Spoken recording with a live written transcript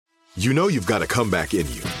You know you've got a comeback in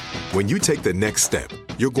you. When you take the next step,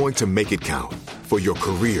 you're going to make it count. For your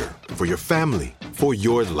career, for your family, for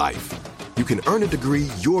your life. You can earn a degree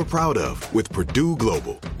you're proud of with Purdue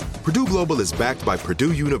Global. Purdue Global is backed by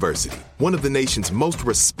Purdue University, one of the nation's most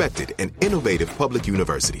respected and innovative public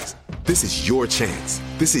universities. This is your chance.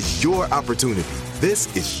 This is your opportunity.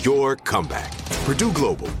 This is your comeback. Purdue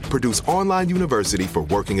Global, Purdue's online university for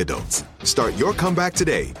working adults. Start your comeback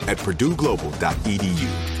today at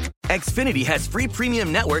purdueglobal.edu. Xfinity has free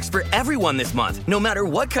premium networks for everyone this month, no matter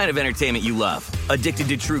what kind of entertainment you love. Addicted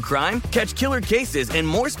to true crime? Catch killer cases and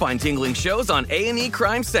more spine-tingling shows on A&E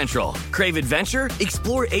Crime Central. Crave adventure?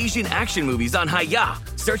 Explore Asian action movies on Hi-Ya.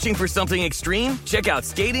 Searching for something extreme? Check out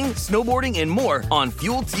skating, snowboarding, and more on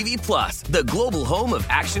Fuel TV Plus, the global home of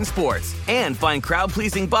action sports. And find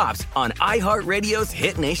crowd-pleasing bops on iHeartRadio's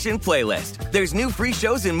Hit Nation playlist. There's new free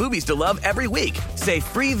shows and movies to love every week. Say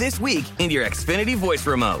free this week in your Xfinity voice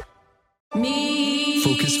remote.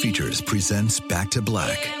 Focus Features presents Back to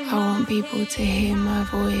Black. I want people to hear my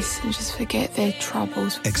voice and just forget their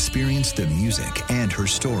troubles. Experience the music and her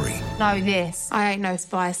story. Know this. I ain't no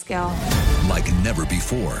Spice Girl. Like never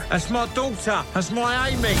before. That's my daughter. That's my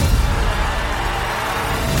Amy.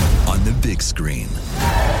 On the big screen.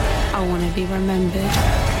 I want to be remembered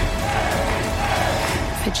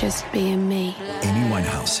for just being me. Amy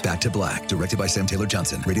Winehouse, Back to Black. Directed by Sam Taylor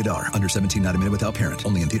Johnson. Rated R. Under 17, not a minute without parent.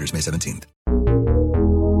 Only in theaters May 17th.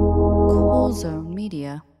 Cool Zone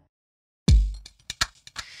Media.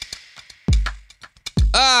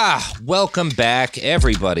 Welcome back,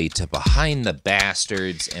 everybody, to Behind the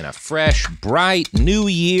Bastards in a fresh, bright new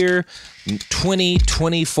year,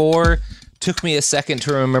 2024. Took me a second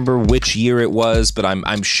to remember which year it was, but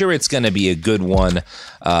I'm sure it's going to be a good one,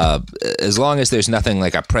 as long as there's nothing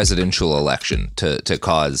like a presidential election to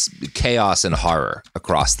cause chaos and horror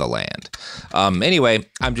across the land. Anyway,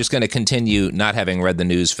 I'm just going to continue not having read the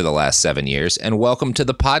news for the last 7 years, and welcome to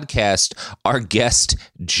the podcast, our guest,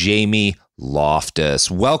 Jamie Loftus.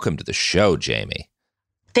 Welcome to the show, Jamie.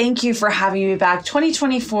 Thank you for having me back.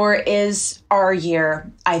 2024 is our year,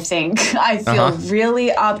 I think. I feel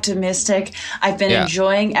really optimistic. I've been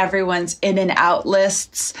enjoying everyone's in and out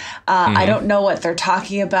lists. I don't know what they're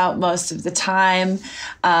talking about most of the time.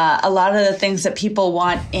 A lot of the things that people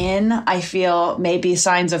want in, I feel, may be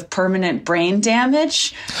signs of permanent brain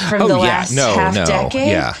damage from the last half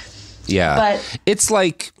decade. Yeah. But it's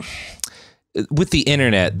like, with the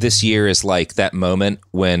internet, this year is like that moment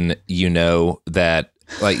when you know that,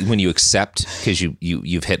 like, when you accept, because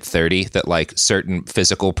you've hit 30, that like certain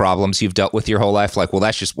physical problems you've dealt with your whole life, like, well,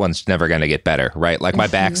 that's just one's never going to get better, right? Like my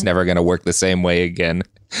back's never going to work the same way again.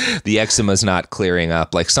 The eczema's not clearing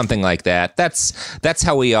up, like something like that. That's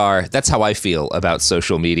how we are. That's how I feel about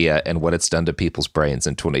social media and what it's done to people's brains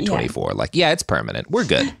in 2024. Yeah. Like, it's permanent. We're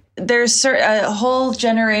good. There's a whole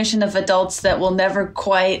generation of adults that will never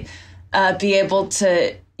quite be able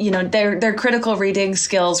to, their critical reading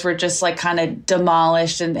skills were just like kind of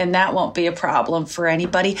demolished, and that won't be a problem for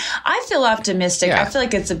anybody. I feel optimistic. Yeah. I feel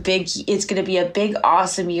like it's going to be a big,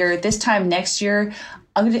 awesome year. This time next year,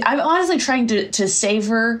 I'm honestly trying to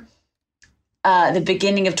savor the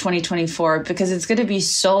beginning of 2024 because it's going to be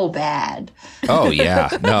so bad. Oh, yeah.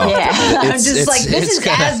 No. Yeah. I'm just like, this is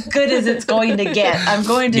as good as it's going to get. I'm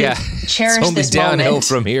going to cherish it's only this downhill moment.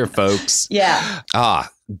 From here, folks. Yeah.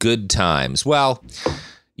 Good times. Well,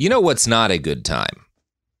 you know what's not a good time?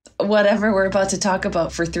 Whatever we're about to talk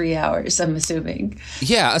about for 3 hours, I'm assuming.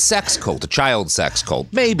 Yeah, a sex cult, a child sex cult.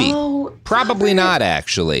 Maybe. Oh, probably not,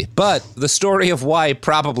 actually. But the story of why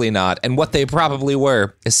probably not and what they probably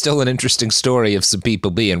were is still an interesting story of some people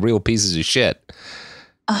being real pieces of shit.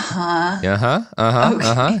 Yeah.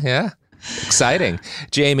 Exciting.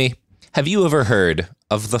 Jamie, have you ever heard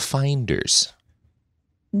of the Finders?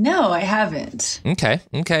 No, I haven't. Okay.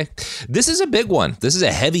 This is a big one. This is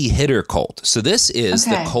a heavy hitter cult. So this is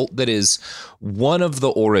the cult that is one of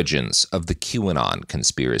the origins of the QAnon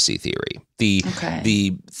conspiracy theory. The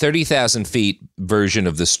 30,000 feet version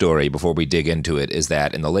of the story, before we dig into it, is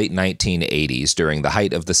that in the late 1980s, during the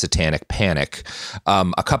height of the Satanic Panic,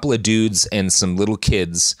 a couple of dudes and some little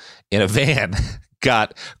kids in a van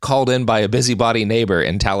got called in by a busybody neighbor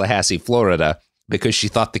in Tallahassee, Florida, because she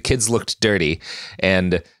thought the kids looked dirty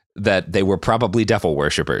and that they were probably devil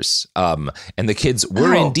worshippers. And the kids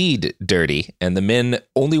were indeed dirty. And the men,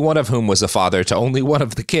 only one of whom was a father to only one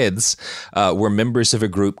of the kids, were members of a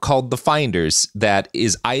group called the Finders that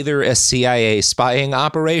is either a CIA spying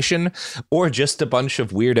operation or just a bunch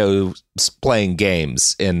of weirdos playing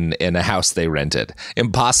games in a house they rented.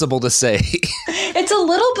 Impossible to say. It's a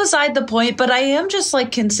little beside the point, but I am just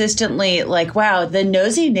like consistently like, wow, the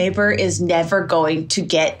nosy neighbor is never going to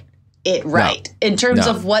get it right in terms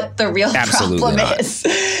of what the real problem is.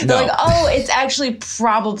 They're like, oh, it's actually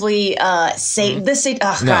probably the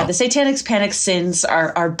satanic panic sins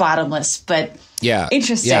are bottomless, but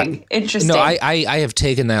interesting. No, I have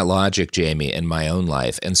taken that logic, Jamie, in my own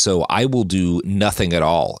life, and so I will do nothing at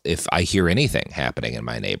all if I hear anything happening in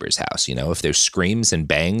my neighbor's house. You know, if there's screams and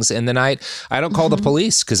bangs in the night, I don't call the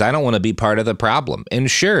police because I don't want to be part of the problem. And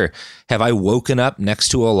sure, have I woken up next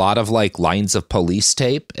to a lot of like lines of police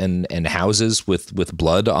tape and houses with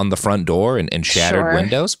blood on the front door and shattered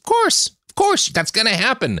windows? Of course, that's going to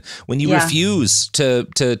happen when you refuse to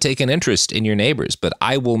take an interest in your neighbors. But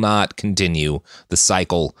I will not continue the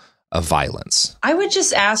cycle of violence. I would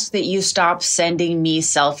just ask that you stop sending me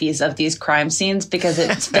selfies of these crime scenes because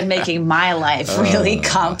it's been making my life really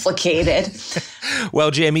complicated.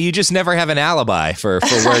 Well, Jamie, you just never have an alibi for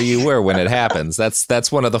where you were when it happens.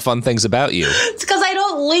 That's one of the fun things about you. It's because I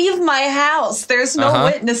don't leave my house. There's no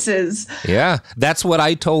witnesses. Yeah, that's what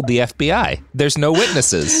I told the FBI. There's no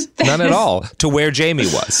witnesses, none at all, to where Jamie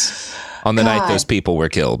was on the night those people were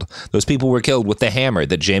killed. Those people were killed with the hammer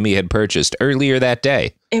that Jamie had purchased earlier that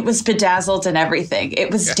day. It was bedazzled and everything.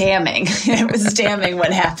 It was damning. It was damning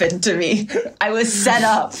what happened to me. I was set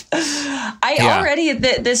up.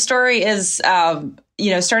 This story is,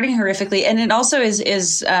 starting horrifically. And it also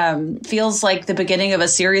is feels like the beginning of a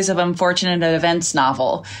series of unfortunate events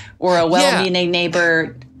novel where a well-meaning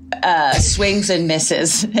neighbor swings and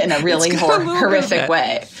misses in a really horrific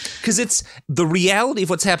way. Because it's the reality of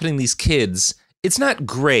what's happening to these kids. It's not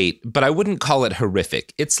great, but I wouldn't call it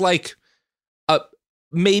horrific. It's like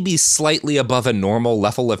maybe slightly above a normal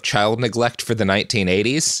level of child neglect for the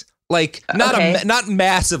 1980s. Like, not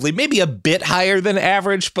massively, maybe a bit higher than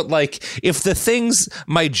average, but like if the things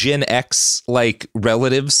my Gen X like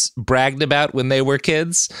relatives bragged about when they were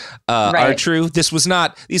kids are true,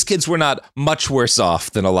 these kids were not much worse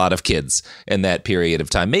off than a lot of kids in that period of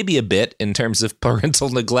time. Maybe a bit in terms of parental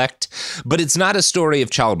neglect, but it's not a story of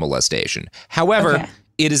child molestation. However,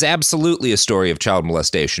 it is absolutely a story of child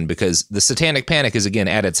molestation because the satanic panic is, again,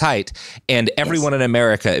 at its height, and everyone in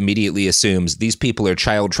America immediately assumes these people are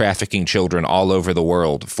child trafficking children all over the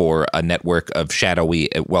world for a network of shadowy,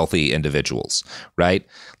 wealthy individuals, right?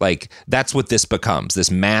 Like, that's what this becomes,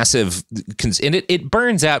 this massive, and it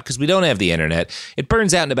burns out because we don't have the internet. It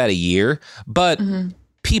burns out in about a year, but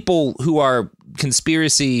people who are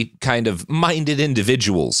conspiracy kind of minded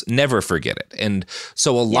individuals never forget it. And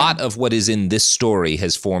so a lot of what is in this story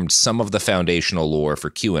has formed some of the foundational lore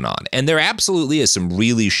for QAnon. And there absolutely is some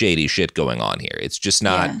really shady shit going on here. It's just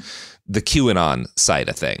not the QAnon side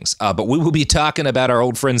of things. But we will be talking about our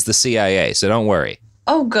old friends, the CIA. So don't worry.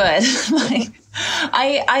 Oh, good.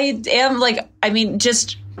 I am like, I mean,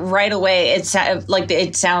 just right away, it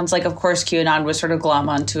sounds like, of course, QAnon was sort of glom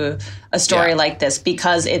onto a story like this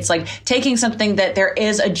because it's like taking something that there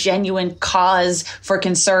is a genuine cause for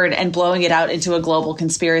concern and blowing it out into a global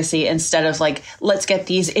conspiracy instead of like, let's get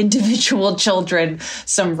these individual children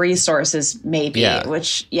some resources, maybe,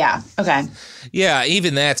 which, okay. Yeah,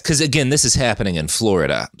 even that's because, again, this is happening in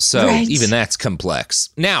Florida. So even that's complex.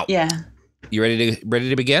 Now, you ready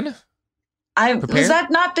to begin? Was that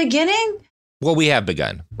not beginning? Well, we have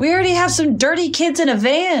begun. We already have some dirty kids in a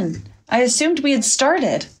van. I assumed we had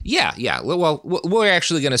started. Yeah. Well, we're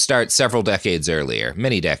actually going to start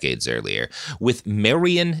many decades earlier, with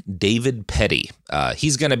Marion David Petty.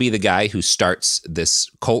 He's going to be the guy who starts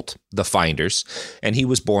this cult, the Finders, and he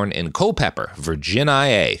was born in Culpeper,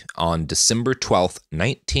 Virginia, on December 12th,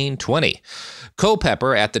 1920.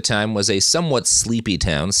 Culpeper at the time was a somewhat sleepy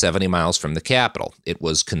town 70 miles from the capital. It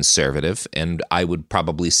was conservative and I would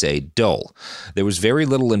probably say dull. There was very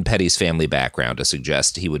little in Petty's family background to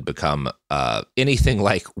suggest he would become anything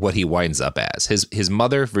like what he winds up as. His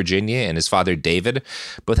mother, Virginia, and his father, David,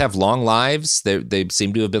 both have long lives. They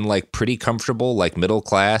seem to have been like pretty comfortable, like middle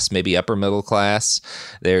class, maybe upper middle class.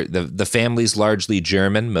 The family's largely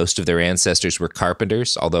German. Most of their ancestors were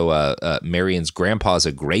carpenters, although Marion's grandpa's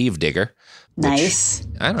a grave digger. Nice.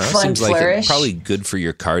 I don't know. Fun seems flourish. like probably good for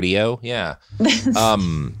your cardio. Yeah.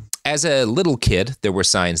 As a little kid, there were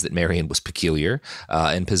signs that Marion was peculiar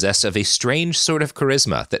and possessed of a strange sort of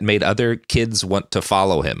charisma that made other kids want to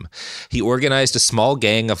follow him. He organized a small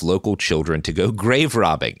gang of local children to go grave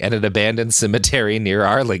robbing at an abandoned cemetery near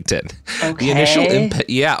Arlington. Okay. The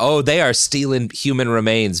initial they are stealing human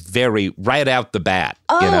remains right out the bat.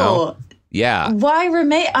 Oh. You know? Yeah. Why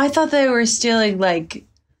remain? I thought they were stealing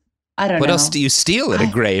I don't know. What else do you steal at a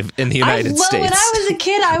grave in the United States? When I was a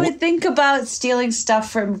kid, I would think about stealing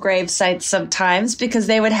stuff from grave sites sometimes because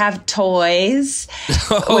they would have toys.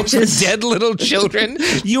 Which is dead little children?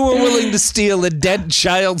 You were willing to steal a dead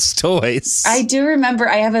child's toys. I do remember,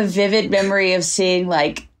 I have a vivid memory of seeing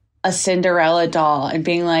like a Cinderella doll and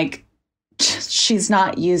being like, she's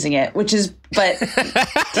not using it, but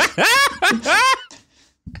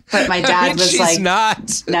my dad was like,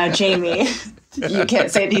 not. Now, Jamie, you can't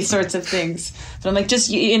say these sorts of things. But I'm like,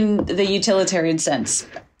 just in the utilitarian sense,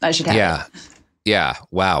 I should have it. Yeah.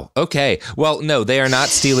 Wow. Okay. Well, no, they are not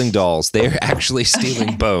stealing dolls. They are actually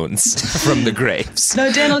stealing bones from the graves.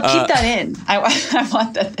 No, Daniel, keep that in. I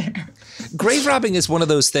want that there. Grave robbing is one of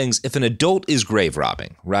those things. If an adult is grave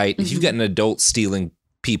robbing, right? If you've got an adult stealing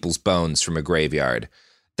people's bones from a graveyard,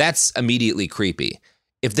 that's immediately creepy.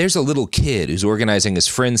 If there's a little kid who's organizing his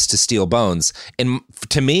friends to steal bones, and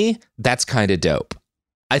to me, that's kind of dope.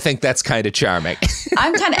 I think that's kind of charming.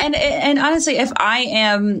 I'm kind of, and honestly, if I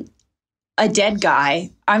am a dead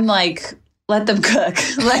guy, I'm like, let them cook.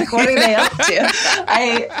 Like, what are they up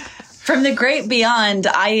to? From the great beyond,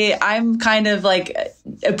 I'm kind of like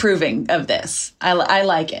approving of this. I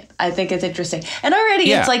like it. I think it's interesting. And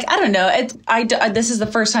already it's like, I don't know. This is the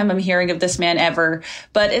first time I'm hearing of this man ever.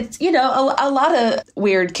 But it's, a lot of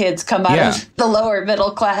weird kids come out of the lower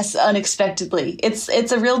middle class unexpectedly.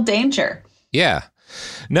 It's a real danger. Yeah.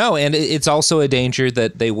 No, and it's also a danger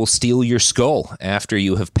that they will steal your skull after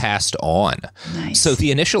you have passed on. Nice. So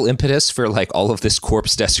the initial impetus for like all of this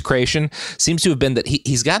corpse desecration seems to have been that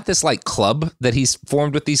he's got this like club that he's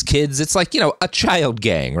formed with these kids. It's like, a child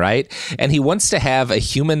gang, right? And he wants to have a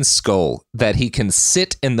human skull that he can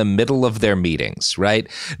sit in the middle of their meetings, right?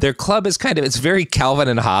 Their club is it's very Calvin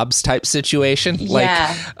and Hobbes type situation.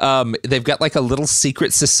 Yeah. Like they've got like a little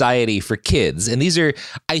secret society for kids. And these are,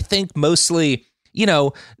 I think, mostly...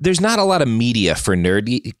 there's not a lot of media for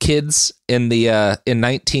nerdy kids in the in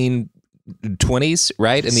 1920s,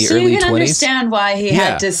 right? In the early 20s. You can understand why he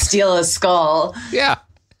had to steal a skull. Yeah.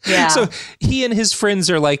 Yeah. So he and his friends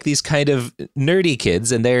are like these kind of nerdy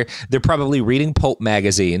kids, and they're probably reading pulp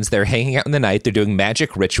magazines. They're hanging out in the night. They're doing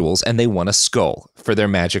magic rituals, and they want a skull for their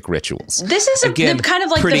magic rituals. This is kind of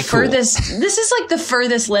like the furthest. Cool. This is like the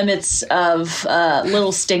furthest limits of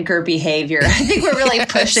little stinker behavior. I think we're really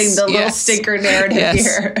pushing the little stinker narrative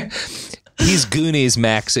here. He's Goonies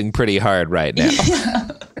maxing pretty hard right now. Yeah.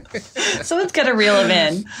 Someone's got to reel him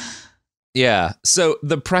in. Yeah. So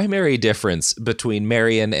the primary difference between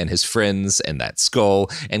Marion and his friends and that skull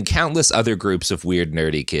and countless other groups of weird,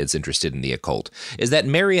 nerdy kids interested in the occult is that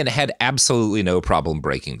Marion had absolutely no problem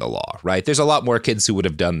breaking the law, right? There's a lot more kids who would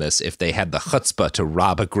have done this if they had the chutzpah to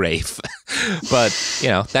rob a grave. But,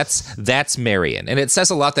 that's Marion. And it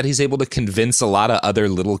says a lot that he's able to convince a lot of other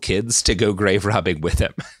little kids to go grave robbing with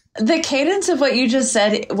him. The cadence of what you just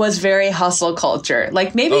said was very hustle culture.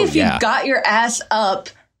 Like maybe if you got your ass up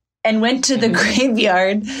and went to the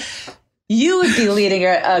graveyard, you would be leading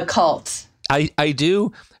a cult. I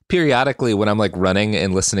do periodically when I'm like running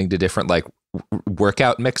and listening to different like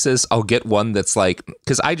workout mixes, I'll get one that's like,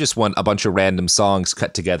 because I just want a bunch of random songs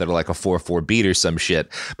cut together to like a 4/4 beat or some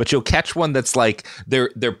shit. But you'll catch one that's like they're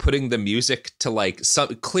putting the music to like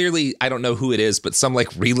some, clearly I don't know who it is, but some like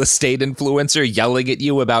real estate influencer yelling at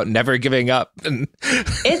you about never giving up and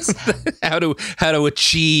it's how to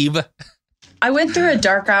achieve. I went through a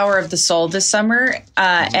dark hour of the soul this summer,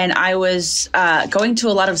 and I was going to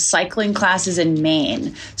a lot of cycling classes in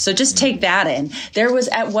Maine. So just take that in. There was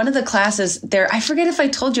at one of the classes there, I forget if I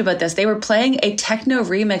told you about this, they were playing a techno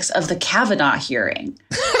remix of the Kavanaugh hearing.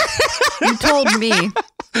 You told me.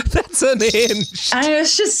 That's unhinged. And I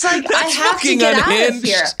was just like, I have to get out of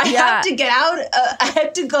here. I have to get out. I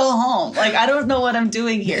have to go home. Like, I don't know what I'm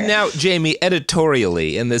doing here. Now, Jamie,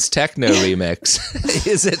 editorially, in this techno remix,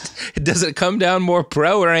 does it come down more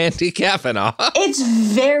pro or anti-Kavanaugh? It's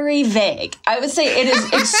very vague. I would say it is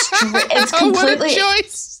it's completely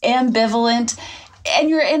ambivalent.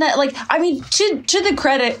 And you're in a, like, I mean, to the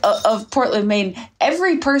credit of Portland, Maine,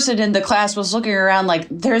 every person in the class was looking around like,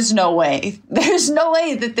 there's no way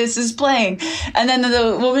that this is playing. And then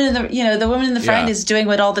the woman in the front is doing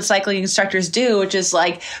what all the cycling instructors do, which is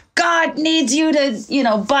like, God needs you to,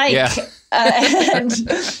 bike. Yeah.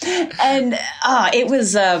 It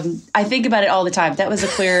was, I think about it all the time. That was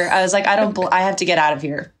I was like, I have to get out of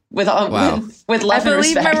here. With love and respect. I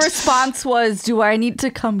believe my response was, do I need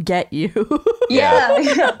to come get you?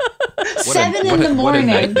 Yeah. 7 in the morning,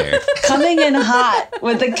 coming in hot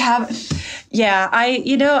with the Yeah,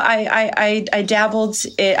 I dabbled.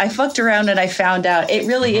 I fucked around and I found out it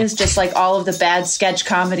really is just like all of the bad sketch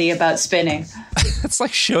comedy about spinning. It's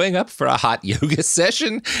like showing up for a hot yoga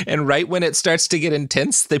session, and right when it starts to get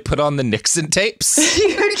intense, they put on the Nixon tapes.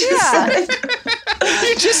 You're just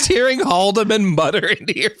You're just hearing Haldeman mutter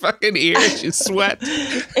into your fucking ears. You sweat.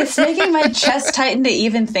 It's making my chest tighten to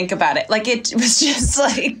even think about it. Like, it was just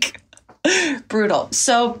like brutal.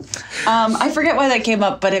 So I forget why that came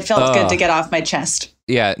up, but it felt good to get off my chest.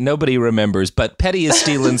 Yeah, nobody remembers, but Petty is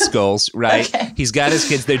stealing skulls, right? Okay. He's got his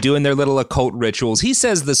kids. They're doing their little occult rituals. He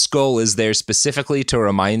says the skull is there specifically to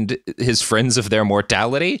remind his friends of their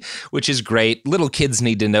mortality, which is great. Little kids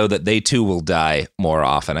need to know that they too will die more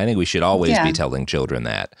often. I think we should always be telling children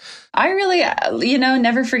that. I really,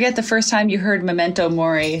 never forget the first time you heard Memento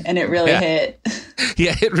Mori, and it really hit.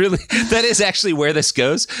 Yeah, that is actually where this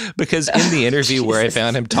goes, because in the interview where I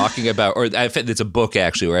found him talking about, it's a book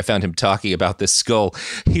actually, where I found him talking about this skull,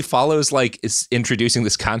 he follows is introducing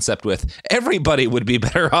this concept with, everybody would be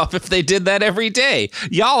better off if they did that every day.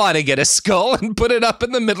 Y'all ought to get a skull and put it up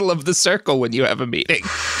in the middle of the circle when you have a meeting.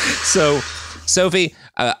 So, Sophie,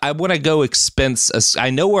 I want to go expense. I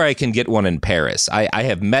know where I can get one in Paris. I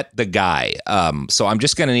have met the guy. So I'm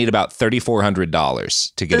just going to need about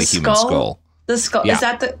 $3,400 to get a human skull. The skull? Yeah. Is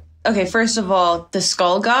that okay, first of all, the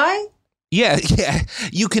skull guy? Yeah.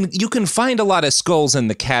 You can find a lot of skulls in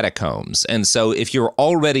the catacombs. And so if you're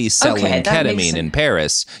already selling ketamine in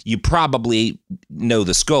Paris, you probably know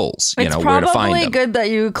the skulls, where to find them. It's probably good that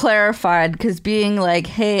you clarified, because being like,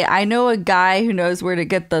 hey, I know a guy who knows where to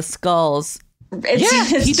get the skulls.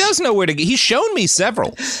 He does know where to get. He's shown me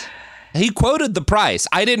several. He quoted the price.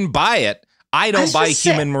 I didn't buy it. I don't buy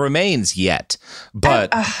human remains yet, but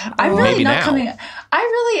I'm really maybe not now. coming. I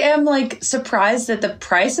really am surprised that the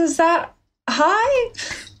price is that high.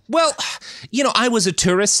 Well, I was a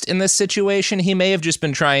tourist in this situation. He may have just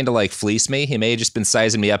been trying to fleece me. He may have just been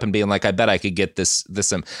sizing me up and being like, I bet I could get this.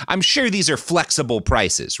 I'm sure these are flexible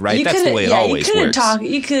prices, right? That's the way it always works.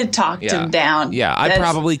 You could have talked him down. Yeah, I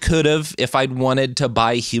probably could have if I'd wanted to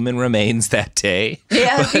buy human remains that day.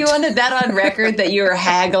 Yeah, if you wanted that on record that you were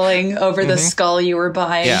haggling over the skull you were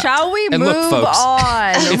buying. Yeah. Shall we and move look, folks,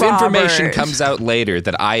 on, if Robert? information comes out later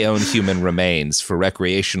that I own human remains for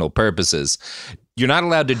recreational purposes, you're not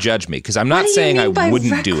allowed to judge me, because I'm not saying I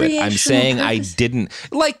wouldn't do it. I'm saying I didn't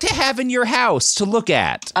to have in your house to look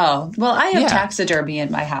at. Oh, well, I have taxidermy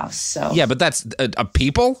in my house, so. Yeah, but that's a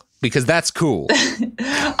people? Because that's cool.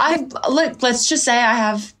 Let's just say I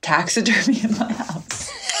have taxidermy in my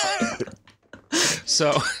house.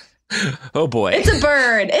 So, oh boy. It's a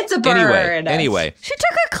bird. It's a bird. Anyway. She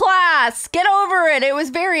took a class. Get over it. It was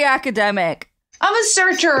very academic. I'm a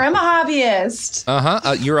searcher. I'm a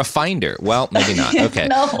hobbyist. You're a finder. Well, maybe not. Okay.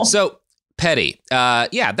 No. So Petty,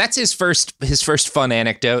 that's his first fun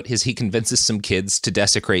anecdote. He convinces some kids to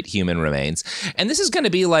desecrate human remains, and this is going to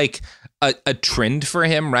be a trend for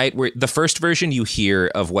him, right? Where the first version you hear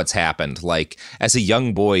of what's happened, as a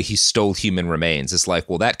young boy, he stole human remains. It's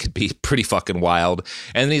well, that could be pretty fucking wild.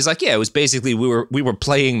 And then he's like, yeah, it was basically we were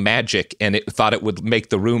playing magic, and it thought it would make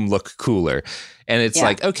the room look cooler. And it's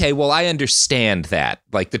okay, well, I understand that.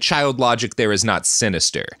 The child logic there is not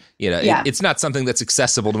sinister. It's not something that's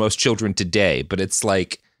accessible to most children today, but it's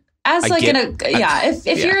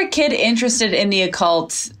if you're a kid interested in the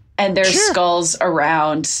occult and there's skulls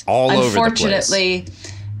around, all over the place. Unfortunately,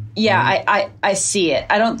 I see it.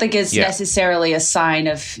 I don't think it's necessarily a sign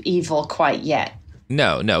of evil quite yet.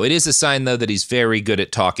 No. It is a sign, though, that he's very good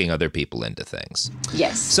at talking other people into things.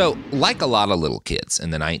 Yes. So, like a lot of little kids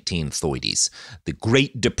in the 1930s, the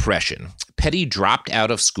Great Depression, Petty dropped out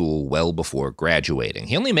of school well before graduating.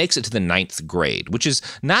 He only makes it to the 9th grade, which is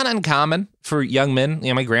not uncommon for young men.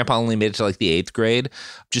 My grandpa only made it to the 8th grade,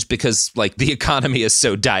 just because the economy is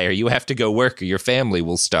so dire. You have to go work or your family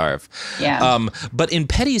will starve. Yeah. But in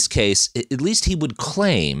Petty's case, at least he would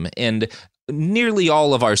claim, and nearly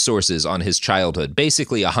all of our sources on his childhood,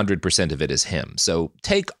 basically 100% of it is him. So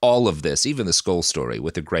take all of this, even the skull story,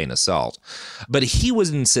 with a grain of salt. But he would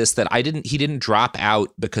insist that he didn't drop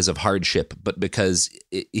out because of hardship, but because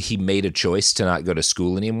he made a choice to not go to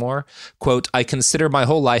school anymore. Quote, I consider my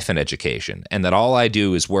whole life an education, and that all I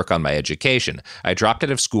do is work on my education. I dropped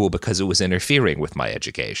out of school because it was interfering with my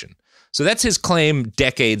education. So that's his claim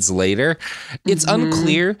decades later. It's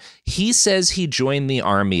unclear. He says he joined the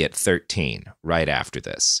army at 13, right after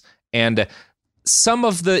this. And some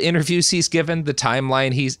of the interviews he's given, the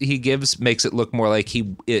timeline he gives, makes it look more like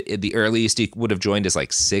the earliest he would have joined is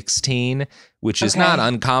 16, which is not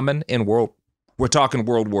uncommon in World We're talking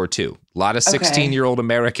World War II. A lot of 16-year-old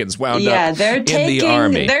Americans wound up in the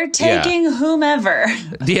army. They're taking whomever.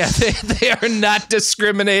 Yeah, they are not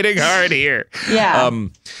discriminating hard here. Yeah.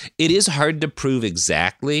 It is hard to prove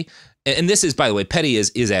exactly. And this is, by the way, Petty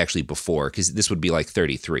is actually before, because this would be like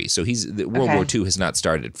 33. So World War II has not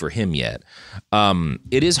started for him yet.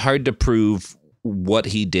 It is hard to prove what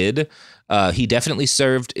he did. He definitely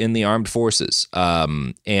served in the armed forces.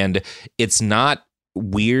 And it's not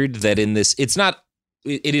weird that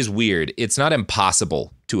it is weird. It's not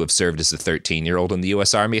impossible to have served as a 13-year-old in the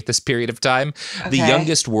U.S. Army at this period of time. Okay. The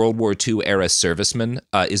youngest World War II era serviceman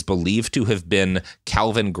is believed to have been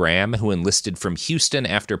Calvin Graham, who enlisted from Houston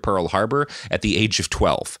after Pearl Harbor at the age of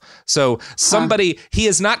 12. So he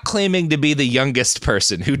is not claiming to be the youngest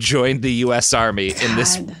person who joined the U.S. Army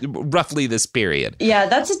in roughly this period. Yeah,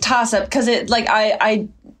 that's a toss-up because I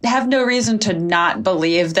have no reason to not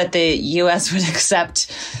believe that the U.S. would accept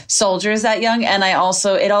soldiers that young. And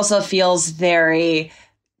it also feels very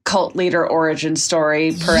cult leader origin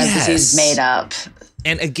story, parentheses, made up.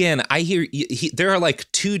 And again, I hear there are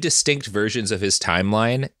like two distinct versions of his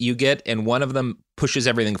timeline you get, and one of them pushes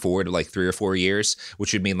everything forward to like 3 or 4 years,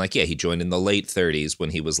 which would mean like, he joined in the late 30s when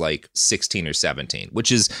he was like 16 or 17,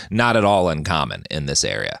 which is not at all uncommon in this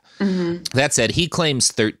area. Mm-hmm. That said, he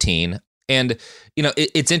claims 13. And,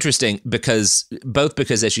 it's interesting because,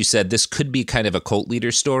 as you said, this could be kind of a cult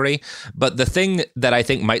leader story. But the thing that I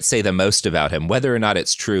think might say the most about him, whether or not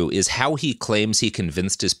it's true, is how he claims he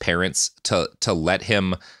convinced his parents to let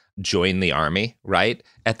him join the army, right?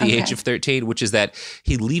 At the age of 13, which is that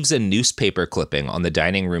he leaves a newspaper clipping on the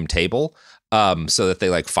dining room table so that they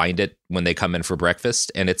like find it when they come in for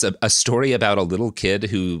breakfast. And it's a story about a little kid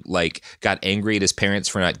who like got angry at his parents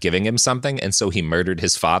for not giving him something. And so he murdered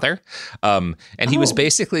his father. And he was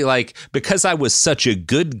basically like, because I was such a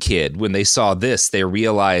good kid, when they saw this, they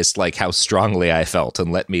realized like how strongly I felt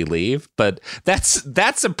and let me leave. But that's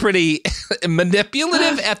a pretty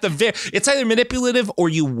manipulative at the very, it's either manipulative or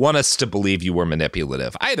you want us to believe you were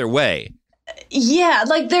manipulative. Either way. Yeah.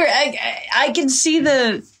 Like I can see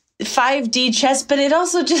the 5D chess, but it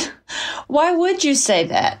also just, why would you say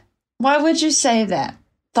that? Why would you say that?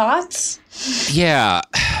 Thoughts? Yeah.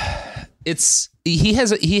 He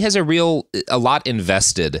has a lot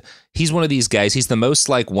invested. He's one of these guys. He's the most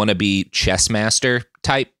like wannabe chess master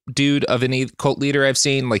type dude of any cult leader I've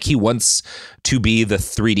seen. Like he wants to be the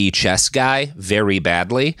 3D chess guy very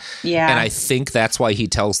badly. Yeah. And I think that's why he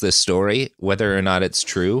tells this story, whether or not it's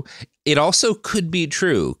true. It also could be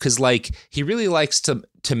true because like he really likes to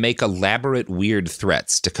make elaborate weird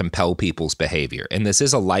threats to compel people's behavior. And this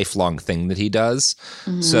is a lifelong thing that he does.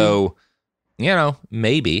 Mm-hmm. So,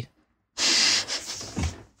 maybe.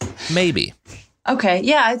 Maybe. Okay.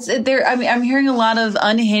 Yeah. It's there. I mean, I'm hearing a lot of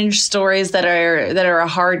unhinged stories that are a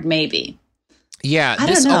hard maybe. Yeah,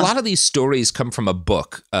 a lot of these stories come from a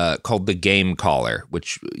book called The Game Caller,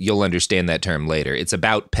 which you'll understand that term later. It's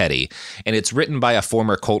about Petty, and it's written by a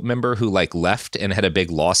former cult member who like left and had a big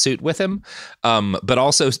lawsuit with him. But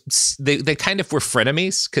also they kind of were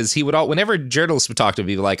frenemies because he would whenever journalists would talk to him,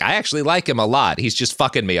 he'd be like, I actually like him a lot. He's just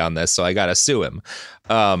fucking me on this, so I got to sue him.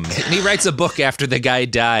 And he writes a book after the guy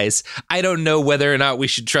dies. I don't know whether or not we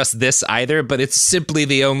should trust this either, but it's simply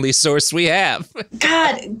the only source we have.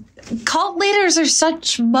 God, cult leaders are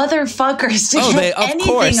such motherfuckers to get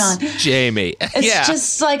anything on. Jamie. It's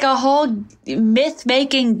just like a whole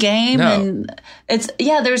myth-making game. No. And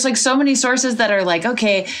there's like so many sources that are like,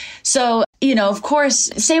 okay, so, of course,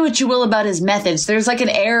 say what you will about his methods. There's like an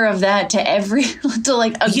air of that to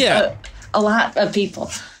a lot of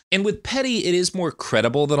people. And with Petty, it is more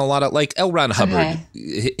credible than a lot of, like, L. Ron Hubbard.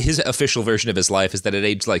 His official version of his life is that at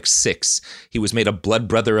age, 6, he was made a blood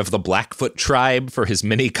brother of the Blackfoot tribe for his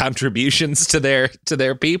many contributions to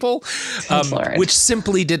their people, which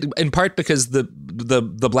simply did, in part because the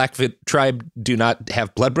Blackfoot tribe do not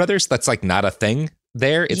have blood brothers. That's, not a thing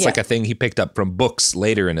there. It's like a thing he picked up from books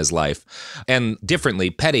later in his life. And differently,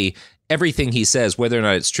 Petty, everything he says, whether or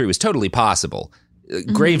not it's true, is totally possible.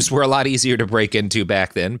 Graves were a lot easier to break into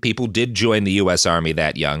back then. People did join the U.S. Army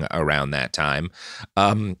that young around that time.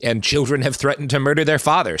 And children have threatened to murder their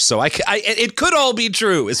fathers. So it could all be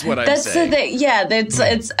true is what I'm saying. That's the thing. Yeah,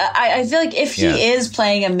 I feel like if he is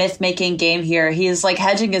playing a myth-making game here, he's like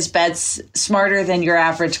hedging his bets smarter than your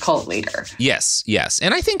average cult leader. Yes.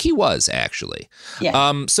 And I think he was, actually.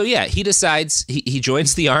 Yeah. He decides he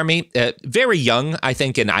joins the Army very young, I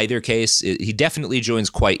think, in either case. He definitely joins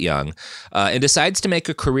quite young and decides wants to make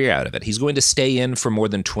a career out of it. He's going to stay in for more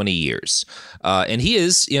than 20 years. And he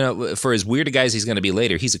is, for as weird a guy as he's going to be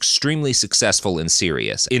later, he's extremely successful and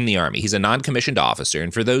serious in the Army. He's a non-commissioned officer.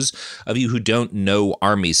 And for those of you who don't know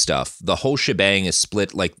Army stuff, the whole shebang is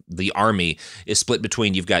split, like the Army is split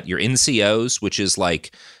between, you've got your NCOs, which is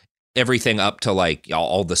like everything up to like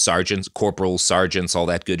all the sergeants, corporals, sergeants, all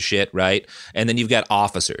that good shit, right? And then you've got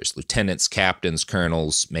officers, lieutenants, captains,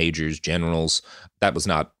 colonels, majors, generals. That was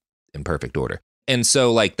not in perfect order. And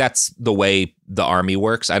so, like, that's the way the Army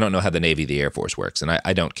works. I don't know how the Navy, the Air Force works, and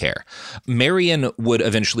I don't care. Marion would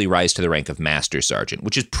eventually rise to the rank of Master Sergeant,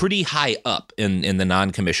 which is pretty high up in the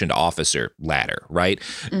non-commissioned officer ladder, right?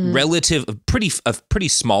 Mm-hmm. A pretty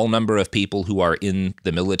small number of people who are in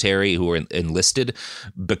the military, who are enlisted,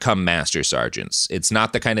 become Master Sergeants. It's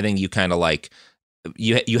not the kind of thing you kind of like.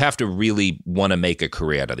 You have to really want to make a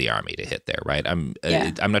career out of the Army to hit there, right? I'm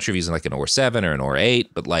not sure if he's in like an OR 7 or an OR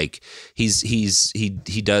 8, but like he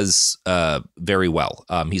does very well.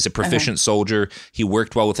 He's a proficient soldier. He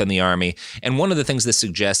worked well within the Army, and one of the things this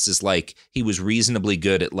suggests is like he was reasonably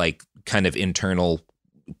good at like kind of internal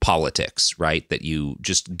politics, right? That you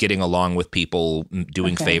just getting along with people,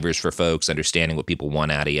 doing favors for folks, understanding what people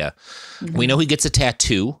want out of you. Mm-hmm. We know he gets a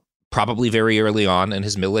tattoo. Probably very early on in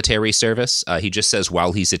his military service. He just says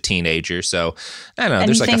while he's a teenager. So, I don't know,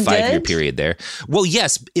 there's like a 5-year period there. Well,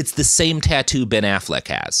 yes, it's the same tattoo Ben Affleck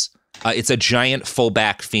has. It's a giant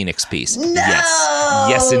fullback phoenix piece. No!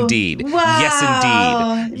 Yes, indeed. Wow.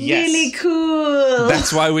 Yes, indeed. Yes. Really cool.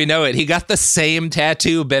 That's why we know it. He got the same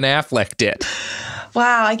tattoo Ben Affleck did.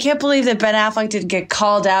 Wow, I can't believe that Ben Affleck didn't get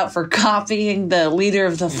called out for copying the leader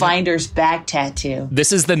of the Finders back tattoo.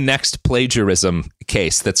 This is the next plagiarism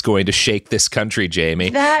case that's going to shake this country, Jamie.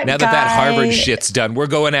 Now that Harvard shit's done, we're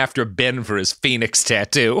going after Ben for his Phoenix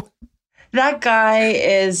tattoo. That guy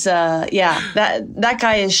is, that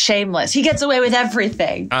guy is shameless. He gets away with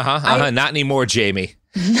everything. Not anymore, Jamie.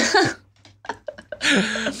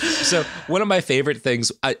 So one of my favorite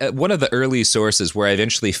things, one of the early sources where I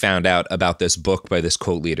eventually found out about this book by this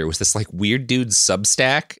cult leader was this like weird dude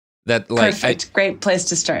Substack that like perfect. Great place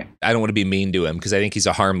to start. I don't want to be mean to him because I think he's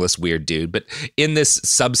a harmless weird dude, but in this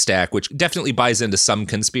Substack, which definitely buys into some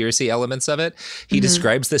conspiracy elements of it, he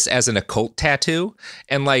describes this as an occult tattoo.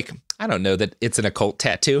 And like, I don't know that it's an occult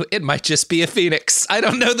tattoo. It might just be a phoenix. I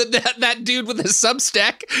don't know that dude with his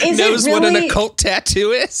Substack knows what an occult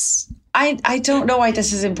tattoo is. I don't know why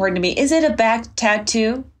this is important to me. Is it a back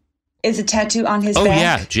tattoo? Is a tattoo on his back? Oh,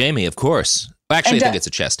 yeah, Jamie, of course. Actually, I think it's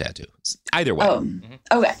a chest tattoo. Either way.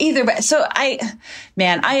 Either way. So I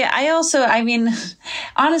mean,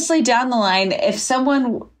 honestly, down the line, if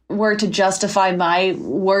someone were to justify my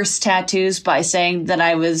worst tattoos by saying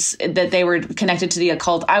that they were connected to the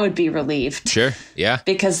occult, I would be relieved. Sure. Yeah.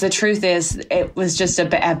 Because the truth is, it was just a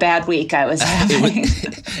bad week I was having.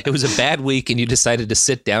 It was a bad week, and you decided to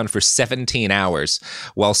sit down for 17 hours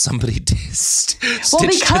while somebody stitched a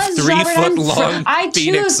 3-foot-long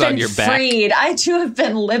phoenix on your back. I too have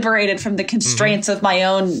been liberated from the constraints of my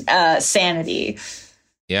own sanity.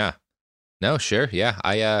 Yeah. No, sure. Yeah.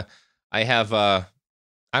 I have.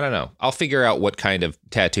 I don't know. I'll figure out what kind of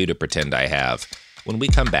tattoo to pretend I have when we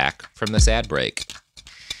come back from this ad break.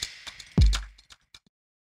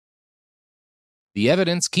 The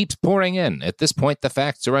evidence keeps pouring in. At this point, the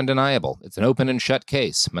facts are undeniable. It's an open and shut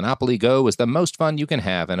case. Monopoly Go is the most fun you can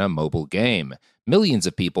have in a mobile game. Millions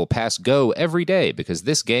of people pass Go every day because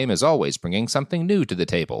this game is always bringing something new to the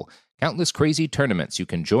table. Countless crazy tournaments you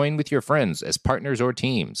can join with your friends as partners or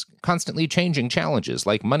teams. Constantly changing challenges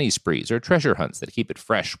like money sprees or treasure hunts that keep it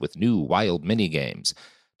fresh with new wild mini-games.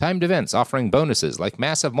 Timed events offering bonuses like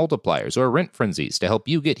massive multipliers or rent frenzies to help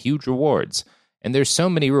you get huge rewards. And there's so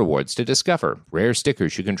many rewards to discover. Rare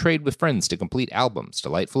stickers you can trade with friends to complete albums,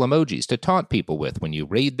 delightful emojis to taunt people with when you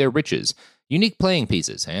raid their riches, unique playing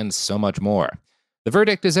pieces, and so much more. The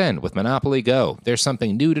verdict is in with Monopoly Go. There's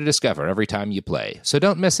something new to discover every time you play. So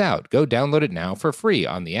don't miss out. Go download it now for free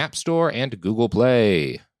on the App Store and Google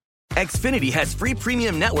Play. Xfinity has free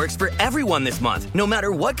premium networks for everyone this month, no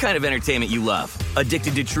matter what kind of entertainment you love.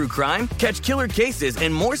 Addicted to true crime? Catch killer cases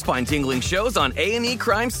and more spine-tingling shows on A&E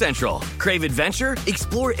Crime Central. Crave adventure?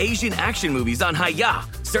 Explore Asian action movies on Hi-Ya.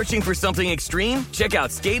 Searching for something extreme? Check out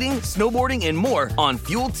skating, snowboarding, and more on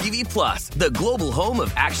Fuel TV Plus, the global home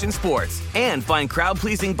of action sports. And find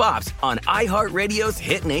crowd-pleasing bops on iHeartRadio's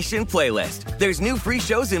Hit Nation playlist. There's new free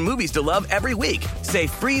shows and movies to love every week. Say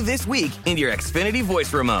free this week in your Xfinity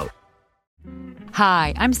voice remote.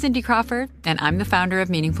 Hi, I'm Cindy Crawford, and I'm the founder of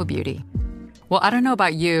Meaningful Beauty. Well, I don't know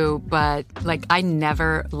about you, but, I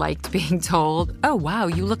never liked being told, oh, wow,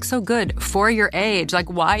 you look so good for your age.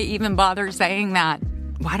 Why even bother saying that?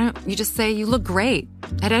 why don't you just say you look great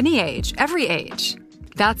at any age, every age?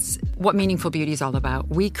 That's what Meaningful Beauty is all about.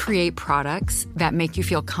 We create products that make you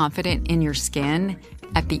feel confident in your skin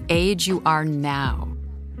at the age you are now.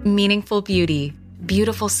 Meaningful Beauty.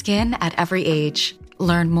 Beautiful skin at every age.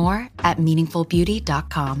 Learn more at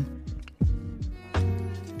meaningfulbeauty.com.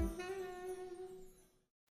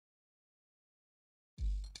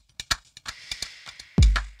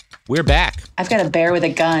 We're back. I've got a bear with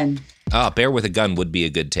a gun. Oh, bear with a gun would be a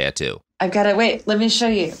good tattoo. I've got wait, let me show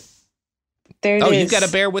you. There it is. Oh, you've got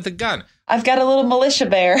a bear with a gun. I've got a little militia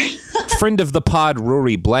bear. Friend of the pod,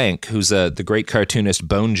 Rory Blank, who's the great cartoonist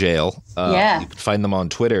Bone Jail. You can find them on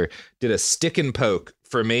Twitter. Did a stick and poke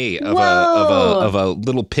for me of a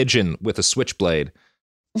little pigeon with a switchblade.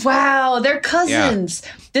 Wow, they're cousins.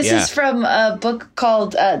 Yeah. This is from a book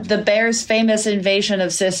called The Bear's Famous Invasion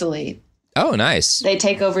of Sicily. Oh, nice. They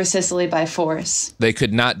take over Sicily by force. They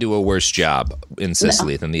could not do a worse job in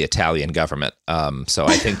Sicily than the Italian government. So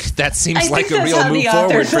I think that seems like a real move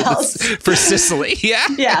forward for Sicily. Yeah.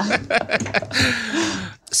 Yeah.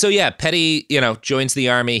 So yeah, Petty, joins the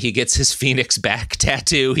army. He gets his Phoenix back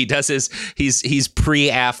tattoo. He does he's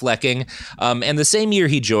pre-Afflecking. And the same year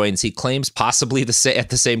he joins, he claims possibly at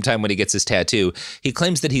the same time when he gets his tattoo, he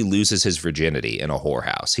claims that he loses his virginity in a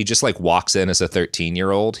whorehouse. He just walks in as a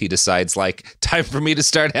 13-year-old. He decides time for me to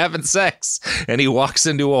start having sex. And he walks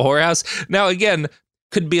into a whorehouse. Now, again,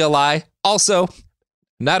 could be a lie. Also,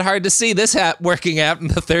 not hard to see this working out in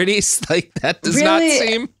the 30s. That does not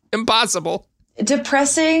seem impossible.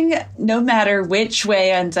 Depressing, no matter which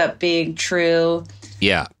way ends up being true.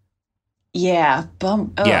 Yeah. Yeah.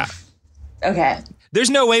 Yeah. Okay. There's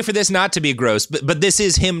no way for this not to be gross, but this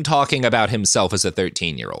is him talking about himself as a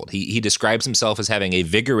 13-year-old. He describes himself as having a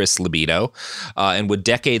vigorous libido and would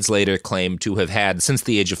decades later claim to have had, since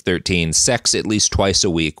the age of 13, sex at least twice a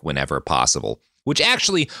week whenever possible. Which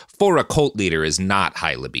actually, for a cult leader, is not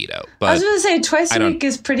high libido. But I was going to say twice a week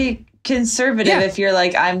is pretty conservative if you're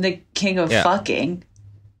I'm the king of fucking.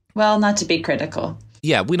 Well, not to be critical.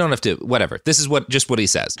 Yeah, we don't have to, whatever. This is just what he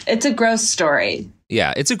says. It's a gross story.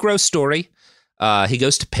 Yeah, it's a gross story. He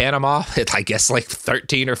goes to Panama at,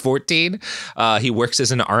 13 or 14. He works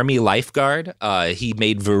as an army lifeguard. He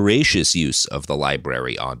made voracious use of the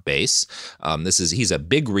library on base. He's a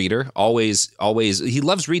big reader. Always. He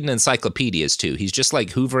loves reading encyclopedias too. He's just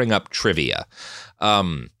hoovering up trivia.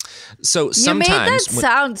 So sometimes you made that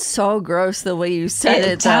sound so gross the way you said it.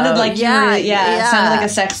 It sounded like it sounded like a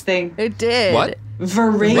sex thing. It did. What?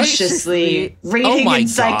 Voraciously reading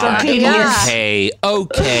encyclopedias. God.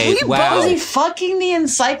 Okay. Wow. Was he fucking the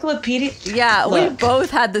encyclopedia? Yeah, we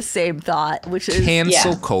both had the same thought, which is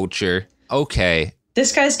cancel culture. Okay.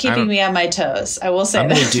 This guy's keeping me on my toes. I will say I'm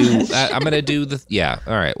gonna do the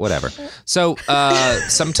all right, whatever. So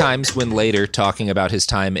sometimes when later talking about his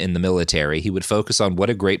time in the military, he would focus on what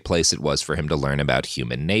a great place it was for him to learn about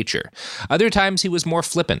human nature. Other times he was more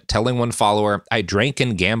flippant, telling one follower, "I drank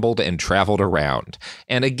and gambled and traveled around."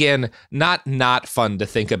 And again, not fun to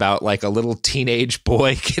think about a little teenage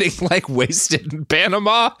boy getting wasted in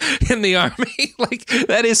Panama in the army.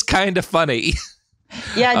 That is kind of funny.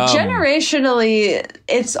 Yeah, generationally,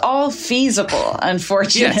 it's all feasible,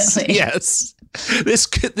 unfortunately. Yes. This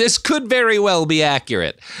could very well be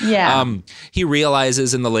accurate. Yeah. He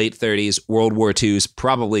realizes in the late 30s, World War II is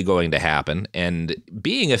probably going to happen. And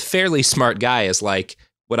being a fairly smart guy is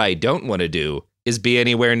what I don't want to do is be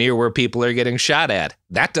anywhere near where people are getting shot at.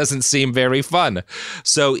 That doesn't seem very fun.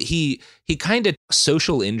 So he kind of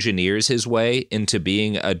social engineers his way into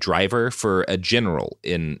being a driver for a general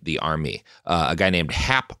in the army, a guy named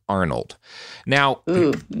Hap Arnold. Now,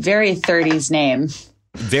 very 30s name.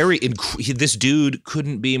 This dude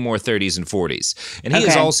couldn't be more 30s and 40s. And he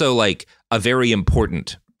is also a very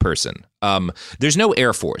important person. There's no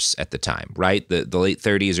Air Force at the time, right? The late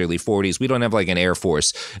 30s, early 40s. We don't have an Air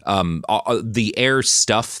Force. The air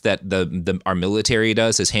stuff that our military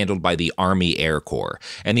does is handled by the Army Air Corps.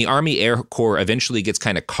 And the Army Air Corps eventually gets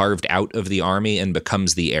kind of carved out of the Army and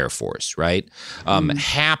becomes the Air Force, right?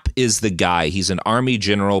 Hap is the guy. He's an Army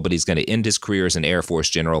general, but he's going to end his career as an Air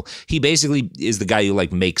Force general. He basically is the guy who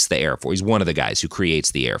makes the Air Force. He's one of the guys who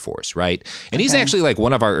creates the Air Force, right? And he's actually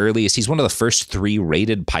one of our earliest. He's one of the first 3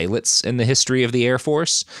 rated pilots in the history of the Air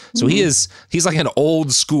Force. So he's an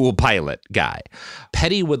old school pilot guy.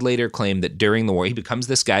 Petty would later claim that during the war, he becomes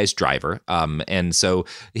this guy's driver. And so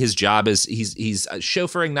his job is he's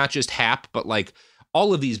chauffeuring not just Hap, but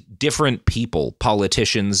all of these different people,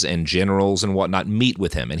 politicians and generals and whatnot, meet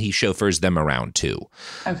with him, and he chauffeurs them around too.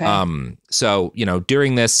 Okay. So,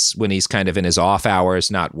 during this, when he's kind of in his off hours,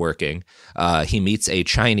 not working, he meets a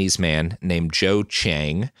Chinese man named Joe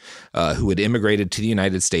Chang, who had immigrated to the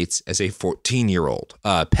United States as a 14-year-old.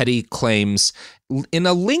 Petty claims in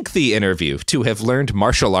a lengthy interview to have learned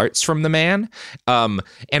martial arts from the man. And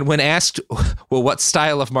when asked, well, what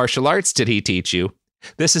style of martial arts did he teach you?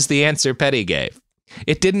 This is the answer Petty gave.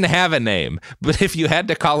 It didn't have a name, but if you had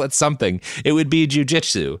to call it something, it would be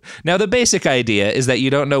jujitsu. Now, the basic idea is that you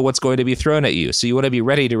don't know what's going to be thrown at you, so you want to be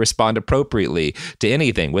ready to respond appropriately to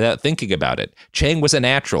anything without thinking about it. Chang was a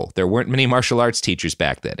natural. There weren't many martial arts teachers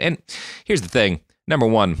back then. And here's the thing. Number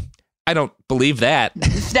one, I don't believe that.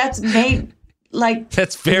 That's made,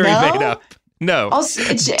 That's very made up. No, also,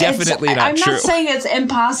 it's definitely not I'm true. not saying it's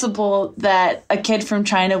impossible that a kid from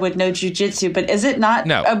China would know jujitsu, but is it not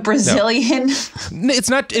a Brazilian? No. It's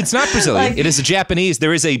not Brazilian. It is a Japanese.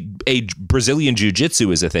 There is a Brazilian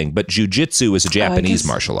jujitsu is a thing, but jujitsu is a Japanese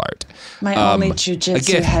martial art. My only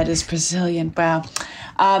jujitsu head is Brazilian. Wow.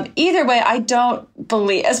 Either way, I don't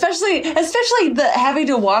believe, especially the having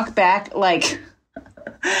to walk back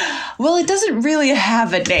well, it doesn't really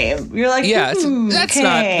have a name. You're like,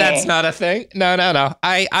 that's not a thing. No.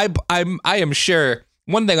 I am sure.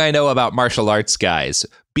 One thing I know about martial arts guys,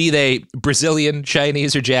 be they Brazilian,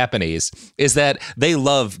 Chinese, or Japanese, is that they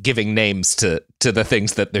love giving names to the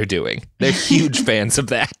things that they're doing. They're huge fans of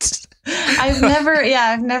that. I've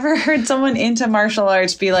never heard someone into martial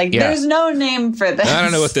arts be like, there's no name for this. I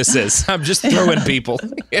don't know what this is. I'm just throwing people.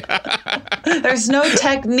 There's no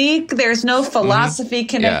technique. There's no philosophy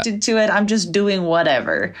connected to it. I'm just doing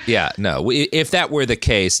whatever. Yeah, no. If that were the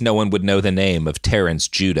case, no one would know the name of Terrence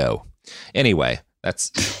Judo. Anyway,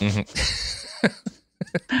 that's...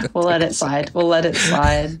 We'll let it slide.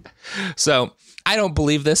 So... I don't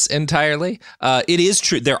believe this entirely. It is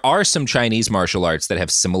true. There are some Chinese martial arts that have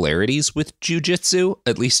similarities with jujitsu,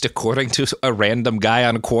 at least according to a random guy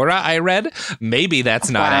on Quora I read. Maybe that's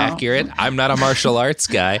not accurate. I'm not a martial arts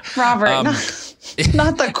guy. Robert,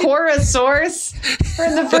 not the Quora source for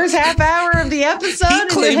the first half hour of the episode. He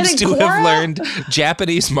claims to have learned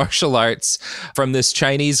Japanese martial arts from this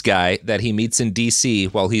Chinese guy that he meets in D.C.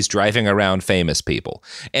 while he's driving around famous people.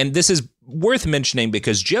 And this is worth mentioning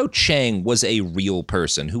because Joe Chang was a real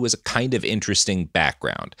person who was a kind of interesting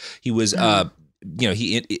background. He was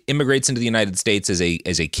he immigrates into the United States as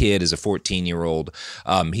a kid, as a 14-year-old.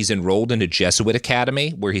 He's enrolled in a Jesuit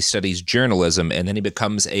academy where he studies journalism, and then he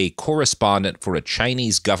becomes a correspondent for a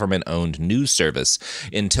Chinese government-owned news service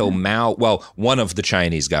until one of the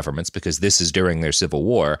Chinese governments, because this is during their civil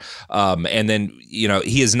war. And then,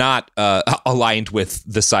 he is not aligned with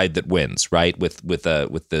the side that wins, right? With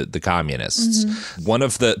the communists. Mm-hmm. One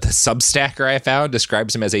of the Substacker I found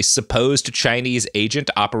describes him as a supposed Chinese agent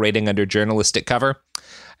operating under journalistic cover. I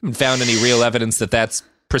haven't found any real evidence that that's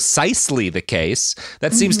precisely the case.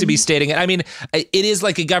 That seems to be stating it. I mean, it is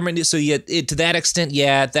like a government. So to that extent,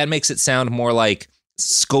 that makes it sound more like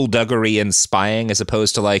skullduggery and spying as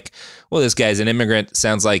opposed to this guy's an immigrant.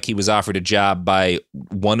 Sounds like he was offered a job by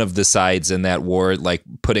one of the sides in that war,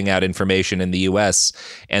 putting out information in the U.S.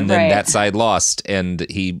 and then that side lost and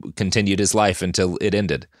he continued his life until it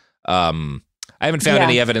ended. I haven't found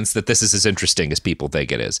any evidence that this is as interesting as people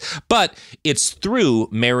think it is. But it's through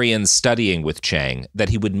Marion's studying with Chang that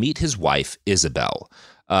he would meet his wife, Isabel.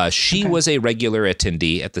 She was a regular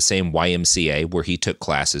attendee at the same YMCA where he took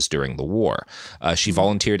classes during the war. She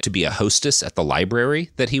volunteered to be a hostess at the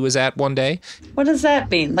library that he was at one day. What does that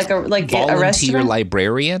mean? Like volunteer a restaurant?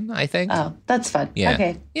 librarian, I think. Oh, that's fun. Yeah.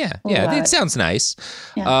 Okay. Yeah. It sounds nice.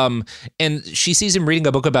 Yeah. And she sees him reading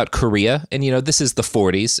a book about Korea, and this is the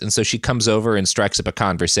 40s, and so she comes over and strikes up a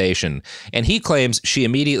conversation. And he claims she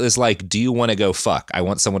immediately is like, "Do you want to go fuck? I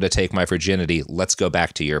want someone to take my virginity. Let's go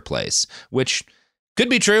back to your place," which could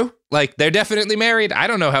be true. They're definitely married. I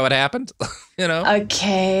don't know how it happened.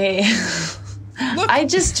 Okay. Look, I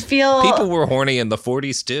just feel people were horny in the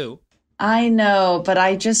 40s too. I know, but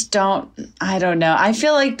I just don't know. I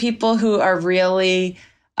feel like people who are really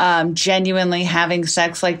genuinely having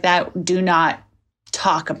sex like that do not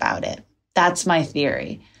talk about it. That's my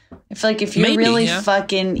theory. I feel like if you're really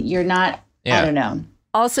fucking, you're not, I don't know.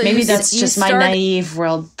 Also, maybe that's just my naive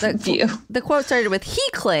world view. The quote started with, "He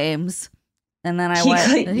claims." And then I went,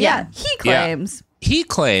 he claims. He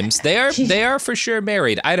claims they are for sure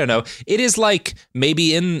married. I don't know. It is like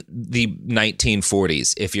maybe in the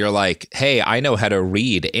 1940s, if you're like, hey, I know how to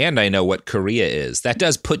read and I know what Korea is. That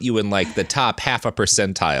does put you in like the top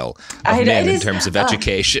 0.5% of men in terms of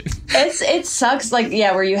education. It sucks. Like,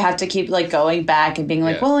 yeah, where you have to keep like going back and being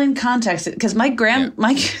like, well, in context, because my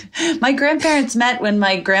grandparents met when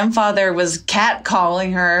my grandfather was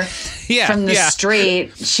catcalling her from the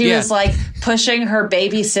street. She was like pushing her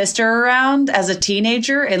baby sister around as a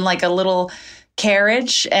teenager in like a little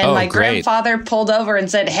carriage, and my grandfather pulled over and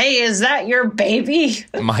said, "Hey, is that your baby?"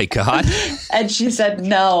 My God. And she said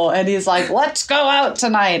no, and he's like, "Let's go out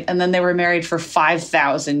tonight." And then they were married for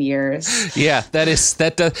 5,000 years. Yeah, that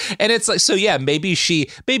does, and it's like, so yeah, maybe she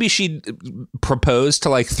proposed to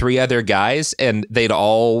like 3 other guys, and they'd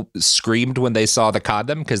all screamed when they saw the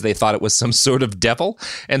condom because they thought it was some sort of devil,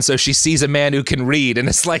 and so she sees a man who can read, and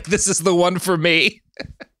it's like, this is the one for me.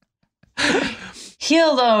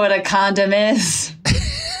 He'll know what a condom is.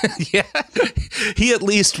 Yeah. He at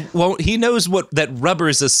least won't. He knows that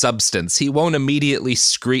rubber's a substance. He won't immediately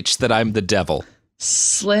screech that I'm the devil.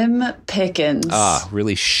 Slim pickings.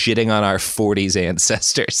 Really shitting on our 40s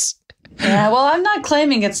ancestors. Yeah, well, I'm not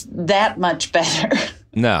claiming it's that much better.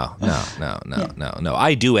 No.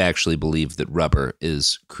 I do actually believe that rubber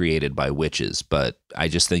is created by witches, but I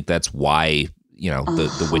just think that's why,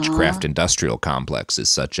 the witchcraft industrial complex is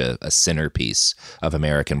such a centerpiece of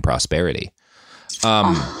American prosperity.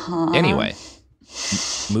 Anyway,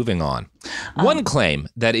 moving on. One claim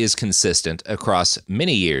that is consistent across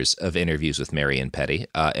many years of interviews with Marion Petty,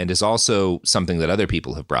 and is also something that other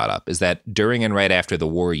people have brought up, is that during and right after the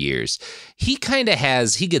war years, he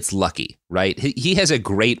gets lucky, right? He has a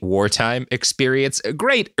great wartime experience, a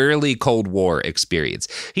great early Cold War experience.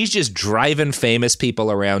 He's just driving famous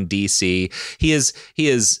people around D.C. He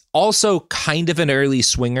is also kind of an early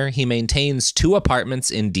swinger. He maintains 2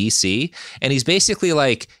 apartments in D.C., and he's basically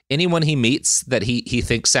like, anyone he meets that he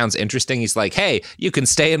thinks sounds interesting, he's like, hey, you can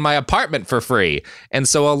stay in my apartment for free. And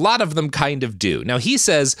so a lot of them kind of do. Now, he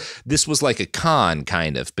says this was like a con,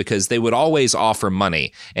 kind of, because they would always offer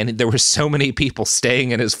money. And there were so many people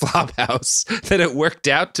staying in his flop house that it worked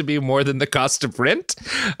out to be more than the cost of rent.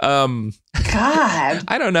 God.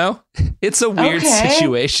 I don't know. It's a weird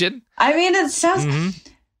situation. I mean, it sounds... Mm-hmm.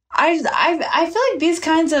 I feel like these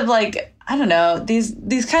kinds of like, I don't know, these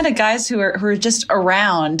kind of guys who are just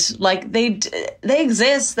around, like they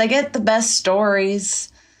exist. They get the best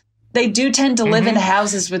stories. They do tend to live in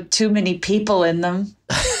houses with too many people in them.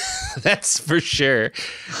 That's for sure.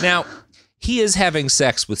 Now, he is having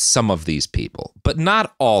sex with some of these people, but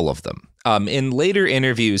not all of them. In later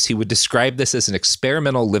interviews, he would describe this as an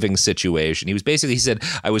experimental living situation. He said,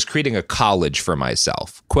 I was creating a college for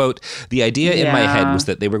myself. Quote, the idea in my head was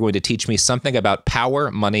that they were going to teach me something about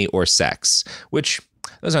power, money, or sex, which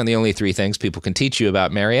those aren't the only 3 things people can teach you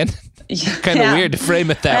about, Marion. Kind of weird to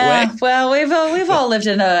frame it that way. Well, we've all lived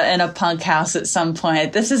in a punk house at some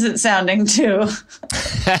point. This isn't sounding too.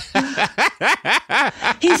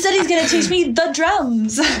 He said he's going to teach me the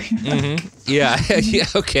drums. Yeah.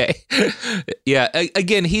 Okay. Yeah.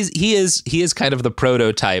 Again, he is kind of the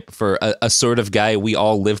prototype for a sort of guy we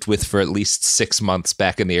all lived with for at least 6 months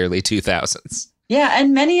back in the early 2000s. Yeah,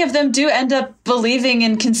 and many of them do end up believing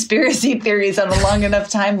in conspiracy theories on a long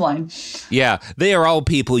enough timeline. Yeah, they are all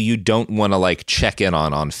people you don't want to like check in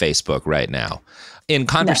on Facebook right now. In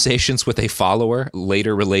conversations with a follower,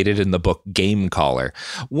 later related in the book Game Caller,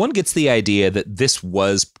 one gets the idea that this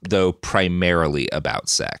was, though, primarily about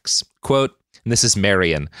sex. Quote, and this is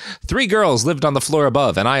Marion. 3 girls lived on the floor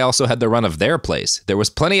above, and I also had the run of their place. There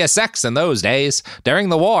was plenty of sex in those days. During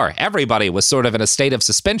the war, everybody was sort of in a state of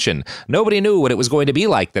suspension. Nobody knew what it was going to be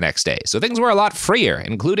like the next day, so things were a lot freer,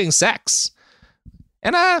 including sex.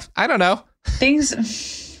 And I don't know. Things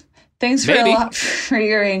were a lot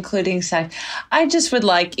freer, including sex. I just would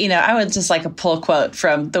like, I would just like a pull quote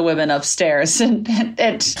from the women upstairs and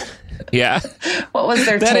yeah. What was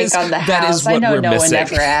their take on the house? I know no one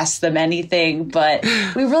ever asked them anything, but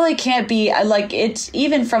we really can't be like, it's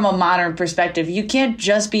even from a modern perspective, you can't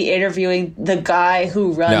just be interviewing the guy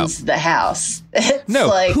who runs the house. It's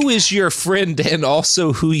like, who is your friend and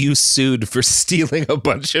also who you sued for stealing a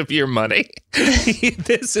bunch of your money?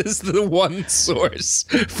 This is the one source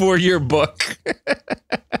for your book.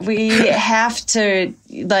 We have to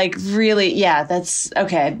like really, that's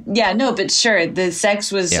okay. Yeah, no, but sure. The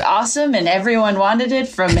sex was awesome and everyone wanted it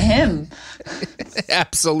from him.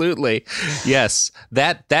 Absolutely. Yes.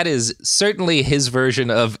 That is certainly his version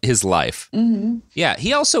of his life. Mm-hmm. Yeah.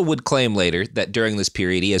 He also would claim later that during this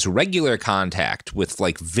period, he has regular contact with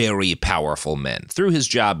like very powerful men through his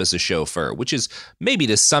job as a chauffeur, which is maybe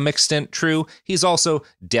to some extent true. He's also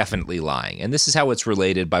definitely lying. And this is how it's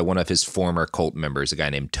related by one of his former cult members, a guy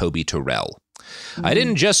named Toby Terrell. I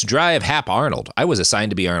didn't just drive Hap Arnold. I was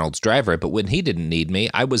assigned to be Arnold's driver, but when he didn't need me,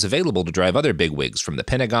 I was available to drive other bigwigs from the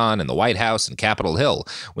Pentagon and the White House and Capitol Hill.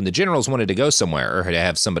 When the generals wanted to go somewhere or to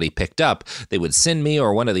have somebody picked up, they would send me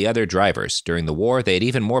or one of the other drivers. During the war, they had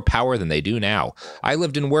even more power than they do now. I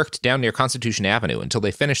lived and worked down near Constitution Avenue until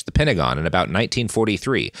they finished the Pentagon in about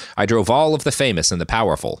 1943. I drove all of the famous and the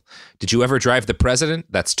powerful. Did you ever drive the president?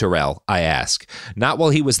 That's Terrell, I ask. Not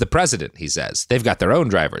while he was the president, he says. They've got their own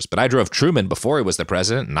drivers, but I drove Truman before he was the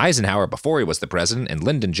president, and Eisenhower before he was the president, and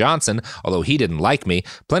Lyndon Johnson, although he didn't like me.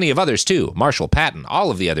 Plenty of others, too. Marshall Patton,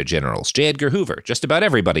 all of the other generals, J. Edgar Hoover, just about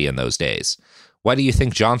everybody in those days. Why do you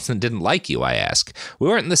think Johnson didn't like you, I ask? We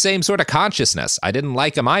weren't in the same sort of consciousness. I didn't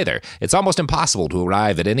like him either. It's almost impossible to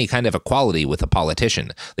arrive at any kind of equality with a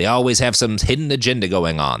politician. They always have some hidden agenda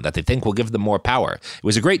going on that they think will give them more power. It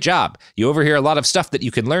was a great job. You overhear a lot of stuff that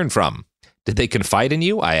you can learn from. Did they confide in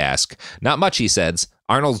you? I ask. Not much, he says.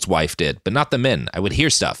 Arnold's wife did, but not the men. I would hear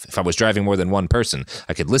stuff. If I was driving more than one person,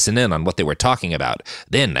 I could listen in on what they were talking about.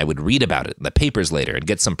 Then I would read about it in the papers later and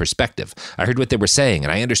get some perspective. I heard what they were saying,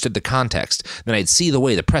 and I understood the context. Then I'd see the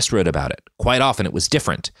way the press wrote about it. Quite often it was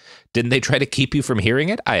different. Didn't they try to keep you from hearing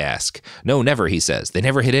it? I ask. No, never, he says. They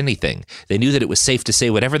never hid anything. They knew that it was safe to say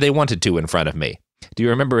whatever they wanted to in front of me. Do you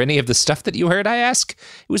remember any of the stuff that you heard, I ask?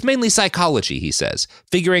 It was mainly psychology, he says,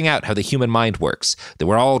 figuring out how the human mind works. They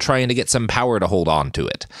were all trying to get some power to hold on to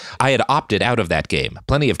it. I had opted out of that game.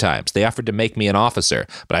 Plenty of times. They offered to make me an officer,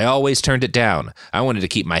 but I always turned it down. I wanted to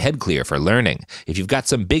keep my head clear for learning. If you've got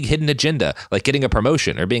some big hidden agenda, like getting a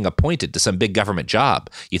promotion or being appointed to some big government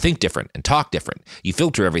job, you think different and talk different. You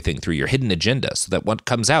filter everything through your hidden agenda so that what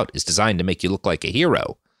comes out is designed to make you look like a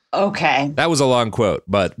hero. Okay. That was a long quote,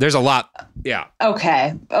 but there's a lot. Yeah.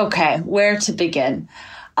 Okay. Where to begin?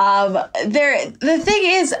 The thing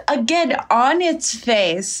is, again, on its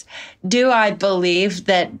face, do I believe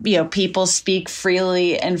that, people speak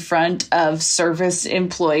freely in front of service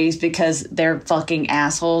employees because they're fucking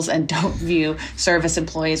assholes and don't view service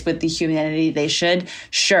employees with the humanity they should?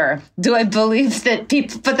 Sure. Do I believe that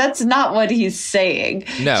people, but that's not what he's saying.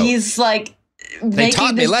 No. He's like, they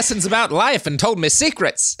taught me lessons about life and told me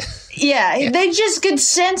secrets. Yeah, they just could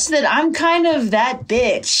sense that I'm kind of that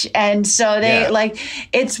bitch. And so they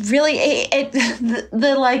it's really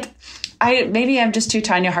maybe I'm just too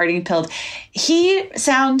Tanya Harding pilled. He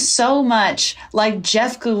sounds so much like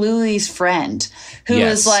Jeff Galooly's friend, who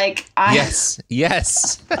was like, yes.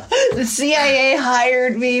 The CIA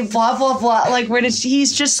hired me, blah, blah, blah. Like,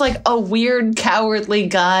 he's just like a weird, cowardly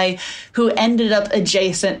guy who ended up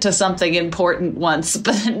adjacent to something important once,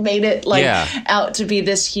 but made it out to be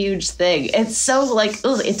this huge thing. It's so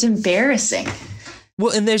it's embarrassing.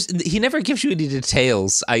 Well, and he never gives you any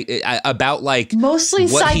details about mostly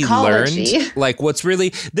what psychology. He learned. What's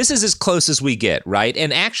really, this is as close as we get, right?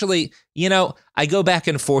 And actually, I go back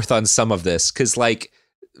and forth on some of this because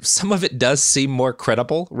some of it does seem more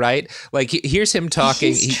credible, right? Here's him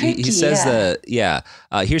talking. He says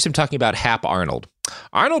here's him talking about Hap Arnold.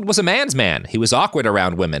 Arnold was a man's man. He was awkward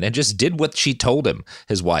around women and just did what she told him,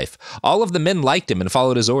 his wife. All of the men liked him and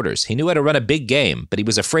followed his orders. He knew how to run a big game, but he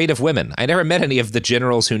was afraid of women. I never met any of the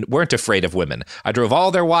generals who weren't afraid of women. I drove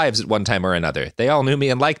all their wives at one time or another. They all knew me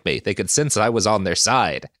and liked me. They could sense that I was on their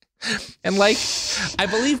side. And I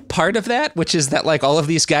believe part of that, which is that all of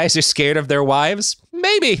these guys are scared of their wives,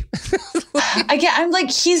 maybe. Again, I'm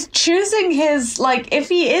he's choosing his, if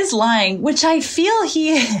he is lying, which I feel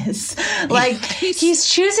he is,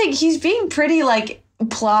 he's being pretty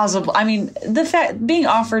plausible. I mean, the fact being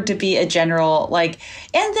offered to be a general, and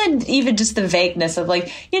then even just the vagueness of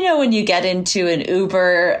when you get into an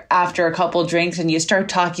Uber after a couple drinks and you start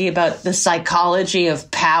talking about the psychology of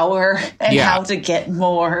power and how to get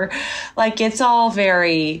more, it's all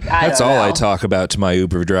very, That's all I talk about to my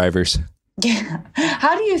Uber drivers. Yeah.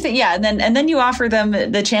 How do you think? Yeah, and then you offer them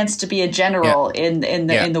the chance to be a general in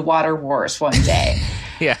the water wars one day.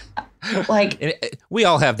 Yeah. We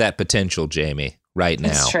all have that potential, Jamie. Right now.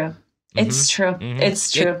 It's true. Mm-hmm. It's true. Mm-hmm.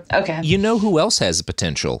 It's true. Okay. You know who else has the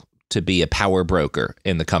potential to be a power broker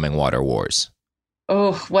in the coming water wars?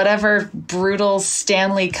 Oh, whatever brutal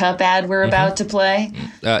Stanley Cup ad we're about to play.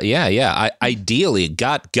 Ideally,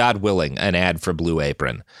 God willing, an ad for Blue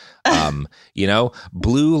Apron.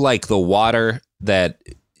 Blue like the water that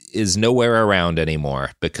is nowhere around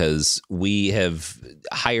anymore because we have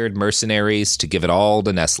hired mercenaries to give it all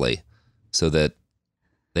to Nestle so that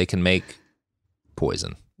they can make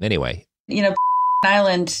poison. Anyway.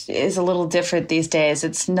 Island is a little different these days.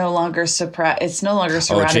 It's no longer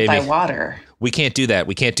surrounded by water. We can't do that.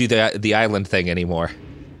 We can't do the island thing anymore.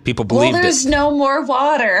 People believed Well, there's no more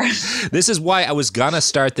water. This is why I was gonna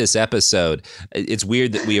start this episode. It's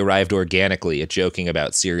weird that we arrived organically at joking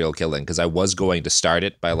about serial killing because I was going to start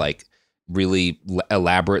it by like really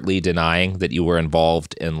elaborately denying that you were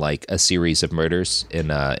involved in like a series of murders in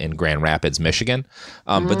Grand Rapids, Michigan.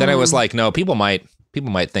 But then I was like, no, people might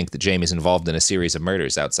think that Jamie's involved in a series of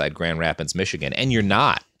murders outside Grand Rapids, Michigan, and you're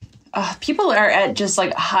not. People are at just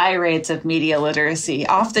like high rates of media literacy,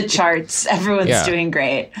 off the charts. Everyone's doing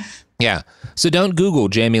great. Yeah. So don't Google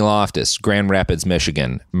Jamie Loftus, Grand Rapids,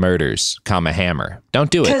 Michigan, murders, hammer. Don't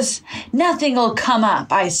do it. Because nothing will come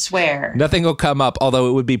up, I swear. Nothing will come up, although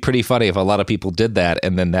it would be pretty funny if a lot of people did that,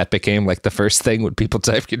 and then that became like the first thing when people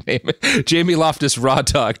type your name. Jamie Loftus Raw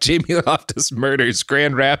Dog, Jamie Loftus murders,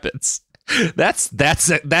 Grand Rapids. That's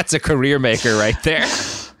a career maker right there.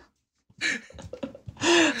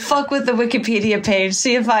 Fuck with the Wikipedia page.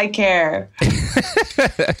 See if I care.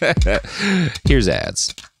 Here's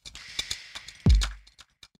ads.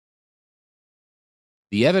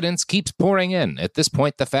 The evidence keeps pouring in. At this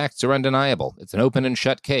point, the facts are undeniable. It's an open and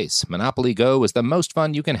shut case. Monopoly Go is the most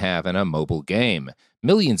fun you can have in a mobile game.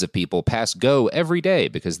 Millions of people pass Go every day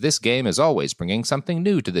because this game is always bringing something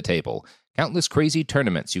new to the table. Countless crazy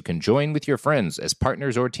tournaments you can join with your friends as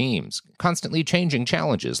partners or teams. Constantly changing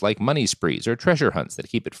challenges like money sprees or treasure hunts that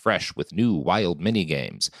keep it fresh with new wild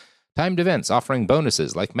mini-games. Timed events offering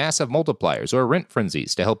bonuses like massive multipliers or rent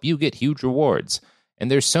frenzies to help you get huge rewards. And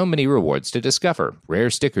there's so many rewards to discover. Rare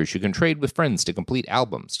stickers you can trade with friends to complete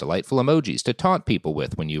albums, delightful emojis to taunt people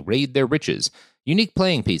with when you raid their riches, unique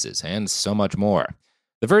playing pieces, and so much more.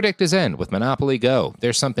 The verdict is in with Monopoly Go.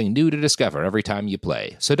 There's something new to discover every time you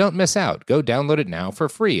play. So don't miss out. Go download it now for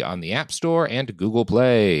free on the App Store and Google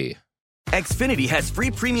Play. Xfinity has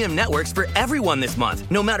free premium networks for everyone this month,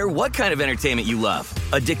 no matter what kind of entertainment you love.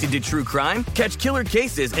 Addicted to true crime? Catch killer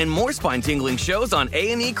cases and more spine-tingling shows on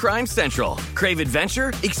A&E Crime Central. Crave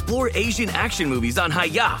adventure? Explore Asian action movies on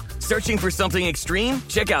Hi-Ya. Searching for something extreme?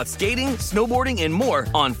 Check out skating, snowboarding, and more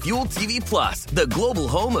on Fuel TV Plus, the global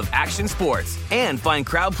home of action sports. And find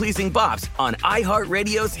crowd-pleasing bops on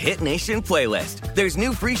iHeartRadio's Hit Nation playlist. There's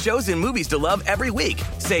new free shows and movies to love every week.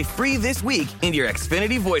 Say free this week in your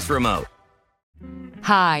Xfinity voice remote.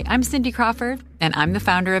 Hi, I'm Cindy Crawford, and I'm the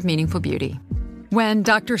founder of Meaningful Beauty. When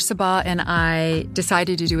Dr. Sabah and I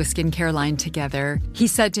decided to do a skincare line together, he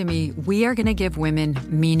said to me, we are going to give women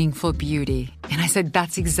meaningful beauty. And I said,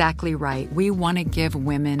 that's exactly right. We want to give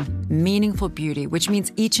women meaningful beauty, which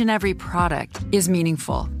means each and every product is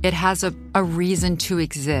meaningful. It has a reason to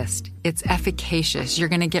exist. It's efficacious. You're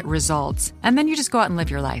going to get results. And then you just go out and live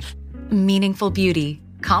your life. Meaningful Beauty.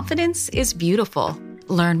 Confidence is beautiful.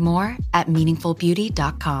 Learn more at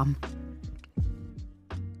meaningfulbeauty.com.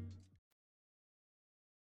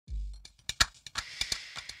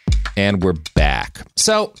 And we're back.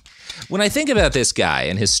 So when I think about this guy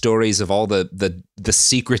and his stories of all the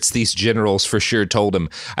secrets these generals for sure told him,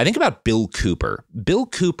 I think about Bill Cooper. Bill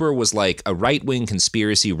Cooper was like a right-wing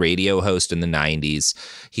conspiracy radio host in the 90s.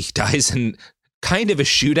 He dies in kind of a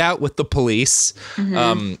shootout with the police.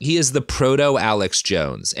 Mm-hmm. He is the proto Alex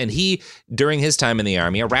Jones. And he, during his time in the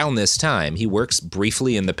Army, around this time, he works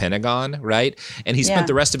briefly in the Pentagon, right? And he spent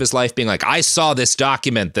the rest of his life being like, I saw this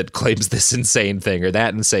document that claims this insane thing or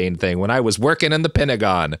that insane thing when I was working in the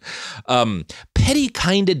Pentagon. Petty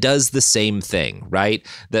kind of does the same thing, right?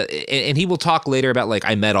 And he will talk later about, like,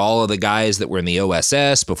 I met all of the guys that were in the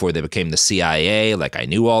OSS before they became the CIA. Like, I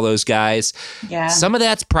knew all those guys. Yeah. Some of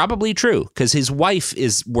that's probably true because his wife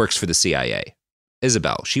works for the CIA.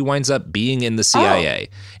 Isabel. She winds up being in the CIA.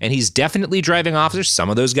 And he's definitely driving officers. Some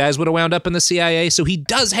of those guys would have wound up in the CIA. So he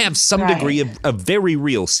does have some degree of very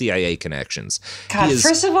real CIA connections. God,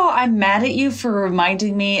 first of all, I'm mad at you for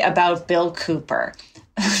reminding me about Bill Cooper.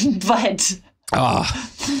 But...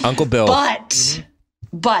 Uncle Bill.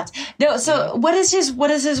 But no, so what is his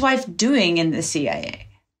wife doing in the CIA?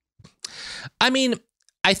 I mean,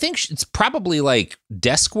 I think it's probably like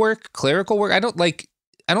desk work, clerical work. I don't think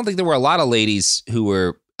there were a lot of ladies who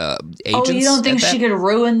were agents. Oh, you don't think she could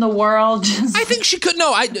ruin the world? I think she could.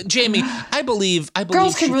 No, Jamie, I believe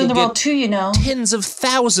girls could ruin the world too, you know. Tens of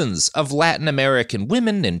thousands of Latin American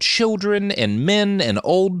women and children and men and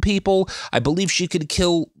old people. I believe she could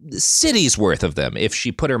kill cities worth of them if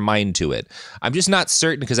she put her mind to it. I'm just not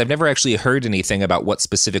certain because I've never actually heard anything about what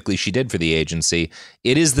specifically she did for the agency.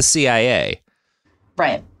 It is the CIA.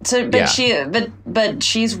 Right. So, but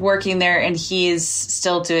she's working there, and he's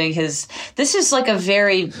still doing his. This is like a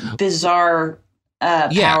very bizarre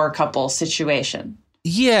power couple situation.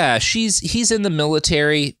 Yeah, he's in the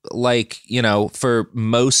military, like, you know, for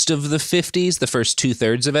most of the 50s, the first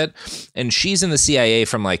 2/3 of it, and she's in the CIA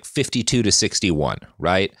from like 52 to 61,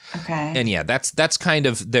 right? Okay. And yeah, that's kind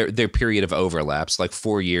of their period of overlaps, like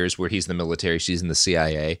 4 years where he's in the military, she's in the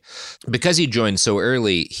CIA. Because he joined so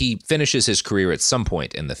early, he finishes his career at some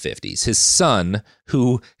point in the 50s. His son,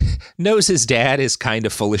 who knows his dad is kind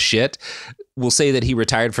of full of shit, will say that he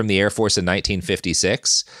retired from the Air Force in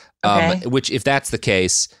 1956. Which, if that's the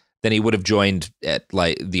case, then he would have joined at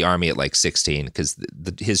like the Army at like 16, because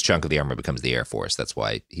his chunk of the Army becomes the Air Force. That's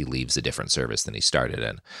why he leaves a different service than he started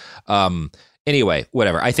in. Anyway,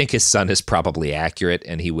 whatever. I think his son is probably accurate,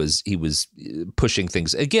 and he was pushing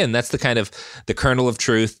things. Again, that's the kind of the kernel of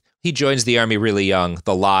truth. He joins the Army really young.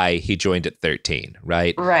 The lie, he joined at 13,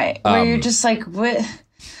 right? Right. Where you're just like,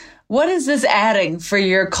 what is this adding for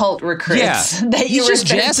your cult recruits? Yeah, that he's just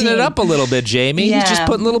jazzing it up a little bit, Jamie. Yeah. He's just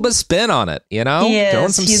putting a little bit of spin on it, you know?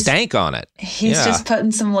 Throwing some stank on it. He's just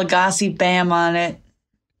putting some Lagasse Bam on it.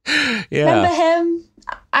 Yeah. Remember him?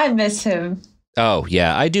 I miss him. Oh,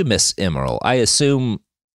 yeah, I do miss Emerald. I assume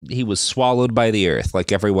he was swallowed by the earth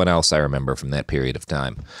like everyone else I remember from that period of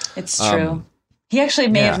time. It's true. He actually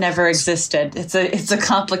may have never existed. It's a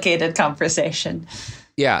complicated conversation.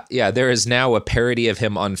 Yeah. There is now a parody of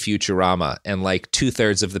him on Futurama, and like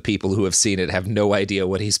 2/3 of the people who have seen it have no idea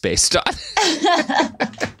what he's based on.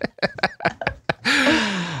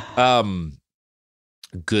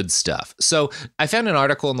 Good stuff. So I found an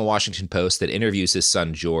article in the Washington Post that interviews his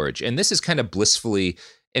son, George, and this is kind of blissfully.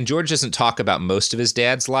 And George doesn't talk about most of his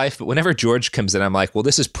dad's life, but whenever George comes in, I'm like, well,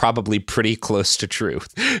 this is probably pretty close to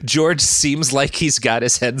truth. George seems like he's got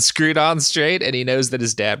his head screwed on straight, and he knows that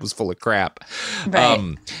his dad was full of crap.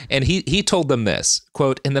 Right. And he told them this,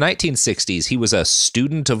 quote, in the 1960s, he was a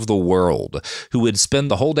student of the world who would spend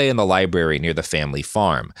the whole day in the library near the family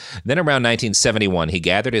farm. Then around 1971, he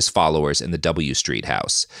gathered his followers in the W Street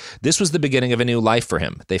house. This was the beginning of a new life for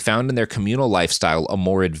him. They found in their communal lifestyle a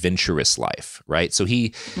more adventurous life, right? So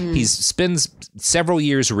he spends several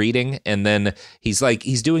years reading, and then he's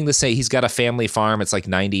doing the same. He's got a family farm. It's like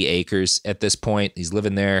 90 acres at this point. He's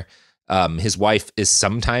living there. His wife is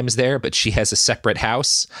sometimes there, but she has a separate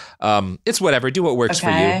house. It's whatever. Do what works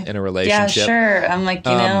for you in a relationship. Yeah, sure. I'm like,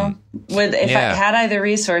 if I had the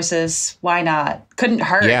resources, why not? Couldn't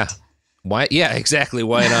hurt. Yeah. Why? Yeah, exactly.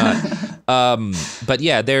 Why not? But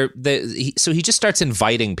yeah, so he just starts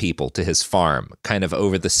inviting people to his farm kind of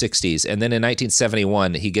over the 60s. And then in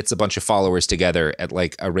 1971, he gets a bunch of followers together at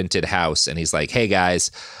like a rented house. And he's like, hey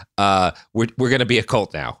guys, we're going to be a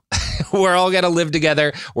cult now. We're all going to live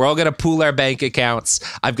together. We're all going to pool our bank accounts.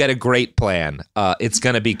 I've got a great plan. It's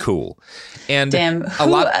going to be cool. And damn,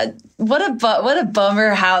 what a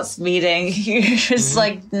bummer house meeting. You're just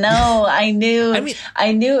like, no, I knew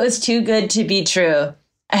it was too good to be true.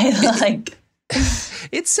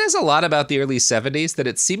 It says a lot about the early 70s that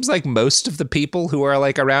it seems like most of the people who are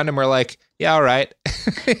like around him are like, yeah, all right.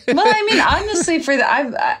 Well, I mean, honestly,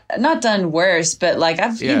 I've not done worse, but like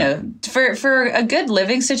for a good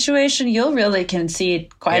living situation, you'll really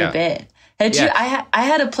concede quite a bit. I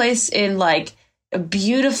had a place in like a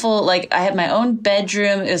beautiful, like I had my own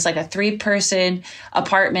bedroom. It was like a 3-person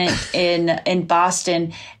apartment in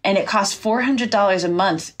Boston, and it cost $400 a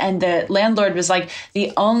month. And the landlord was like,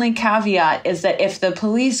 the only caveat is that if the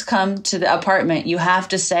police come to the apartment, you have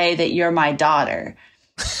to say that you're my daughter.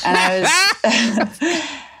 And I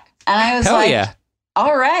was like, yeah.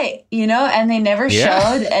 All right, and they never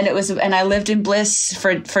showed. And I lived in bliss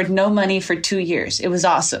for no money for 2 years. It was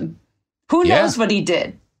awesome. Who knows what he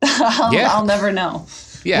did? I'll never know.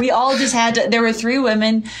 Yeah. We all just had to. There were 3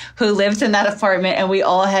 women who lived in that apartment, and we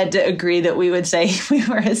all had to agree that we would say we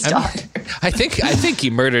were his daughter. I think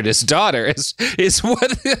he murdered his daughter. Is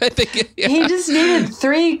what I think. Yeah. He just needed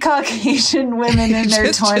 3 Caucasian women in their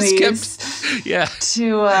 20s.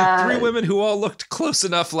 To 3 women who all looked close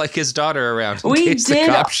enough like his daughter around in case the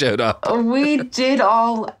cop showed up. We did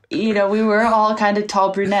all. We were all kind of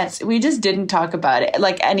tall brunettes. We just didn't talk about it.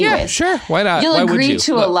 Like, anyways. Yeah, sure. Why not? You'll agree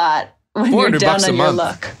to a lot when you're down on your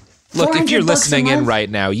luck. Look, if you're listening in right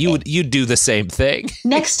now, you'd do the same thing.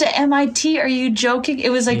 Next to MIT, are you joking? It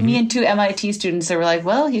was like me and 2 MIT students that were like,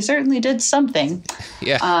 well, he certainly did something.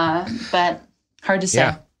 Yeah. But hard to say.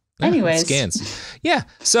 Yeah. Anyways. Scans. Yeah.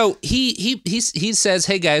 So he says,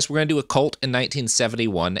 hey guys, we're going to do a cult in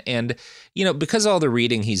 1971. And, because of all the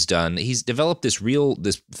reading he's done, he's developed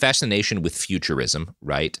this fascination with futurism,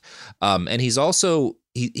 right? And he's also,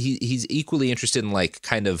 he's equally interested in like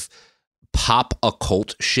kind of pop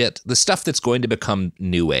occult shit, the stuff that's going to become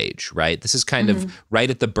New Age, right? This is kind of right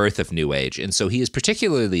at the birth of New Age. And so he is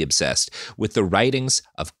particularly obsessed with the writings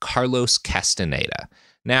of Carlos Castaneda.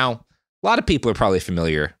 Now, a lot of people are probably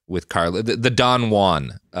familiar with the Don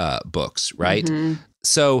Juan books, right?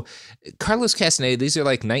 So Carlos Castaneda, these are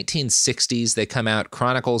like 1960s. They come out,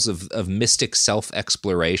 chronicles of mystic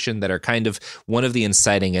self-exploration that are kind of one of the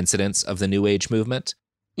inciting incidents of the New Age movement.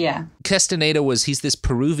 Yeah. Castaneda he's this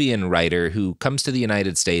Peruvian writer who comes to the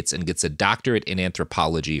United States and gets a doctorate in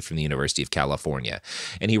anthropology from the University of California.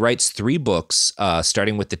 And he writes 3 books,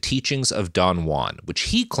 starting with the teachings of Don Juan, which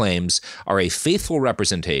he claims are a faithful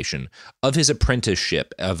representation of his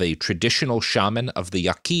apprenticeship of a traditional shaman of the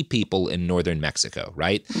Yaqui people in northern Mexico,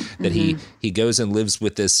 right? That he goes and lives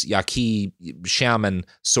with this Yaqui shaman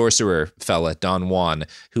sorcerer fella, Don Juan,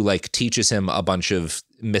 who like teaches him a bunch of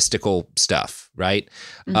mystical stuff, right?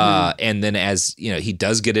 And then as, you know, he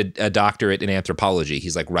does get a doctorate in anthropology.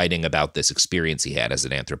 He's like writing about this experience he had as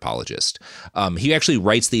an anthropologist. He actually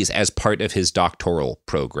writes these as part of his doctoral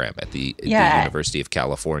program at the University of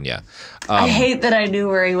California. I hate that I knew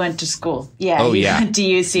where he went to school. He went to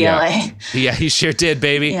UCLA. Yeah, he sure did,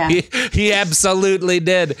 baby. Yeah. He absolutely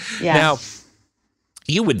did. Yeah. Now,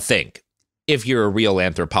 you would think if you're a real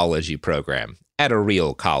anthropology program at a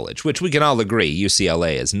real college, which we can all agree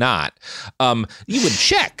UCLA is not, you would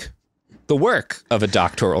check the work of a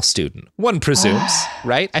doctoral student. One presumes,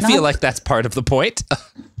 right? I feel like that's part of the point.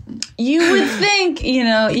 You would think, you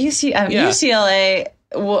know, UCLA,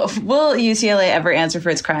 will UCLA ever answer for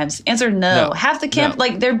its crimes? Answer no. Half the camp,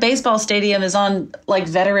 like their baseball stadium is on like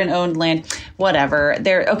veteran-owned land. Whatever.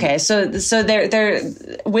 So their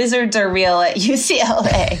wizards are real at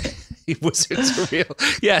UCLA. Wizards are real.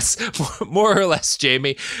 Yes, more or less,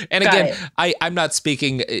 Jamie. And again, I'm not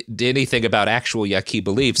speaking to anything about actual Yaqui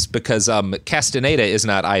beliefs because Castaneda is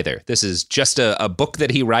not either. This is just a book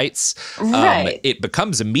that he writes. Right. It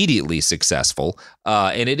becomes immediately successful,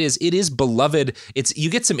 and it is beloved. You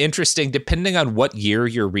get some interesting, depending on what year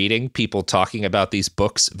you're reading, people talking about these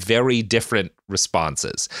books, very different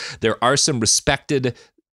responses. There are some respected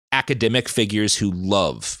academic figures who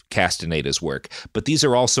love Castaneda's work, but these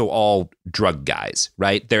are also all drug guys,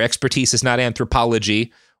 right? Their expertise is not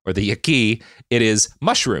anthropology or the Yaqui, it is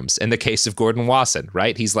mushrooms in the case of Gordon Wasson,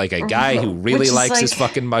 right? He's like a guy who really likes his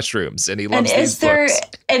fucking mushrooms and he loves these books.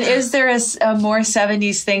 And is there a more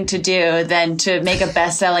 70s thing to do than to make a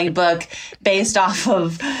best-selling book based off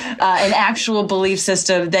of an actual belief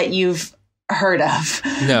system that you've heard of?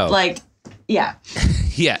 No. Yeah.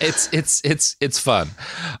 Yeah, it's fun.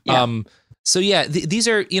 Yeah. These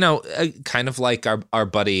are, kind of like our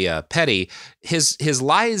buddy Petty. His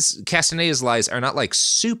lies, Castaneda's lies, are not like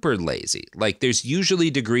super lazy. Like there's usually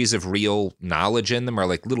degrees of real knowledge in them, or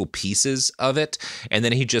like little pieces of it, and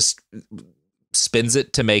then he just spins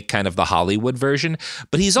it to make kind of the Hollywood version.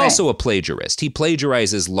 But he's also a plagiarist. He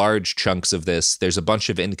plagiarizes large chunks of this. There's a bunch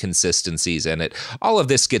of inconsistencies in it. All of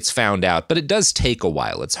this gets found out, but it does take a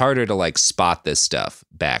while. It's harder to like spot this stuff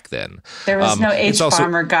back then. There was no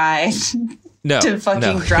Farmer guy to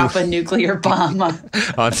fucking drop a nuclear bomb on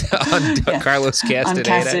Carlos Castaneda. On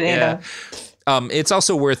Castaneda. Yeah. It's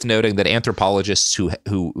also worth noting that anthropologists who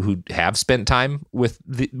have spent time with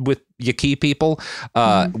Yaqui people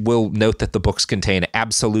will note that the books contain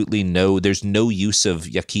there's no use of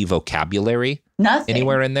Yaqui vocabulary. Nothing.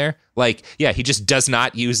 Anywhere in there. Like, yeah, he just does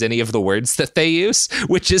not use any of the words that they use,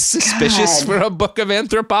 which is suspicious for a book of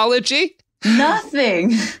anthropology.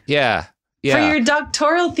 Nothing. Yeah. For your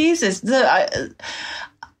doctoral thesis.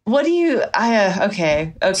 What do you?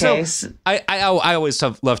 Okay. So I always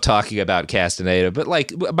love talking about Castaneda, but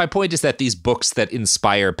like my point is that these books that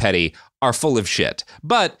inspire Petty are full of shit,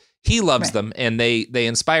 but he loves them, and they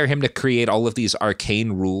inspire him to create all of these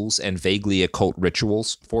arcane rules and vaguely occult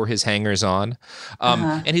rituals for his hangers-on.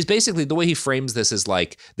 And he's basically, the way he frames this is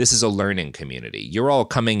like, this is a learning community. You're all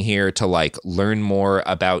coming here to like learn more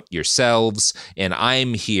about yourselves, and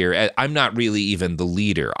I'm here. I'm not really even the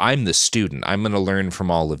leader. I'm the student. I'm going to learn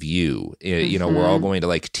from all of you. We're all going to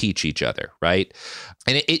like teach each other, right?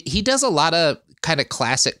 And he does a lot of kind of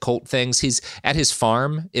classic cult things. He's at his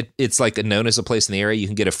farm. It's like known as a place in the area. You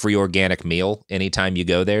can get a free organic meal anytime you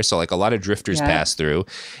go there. So like a lot of drifters pass through,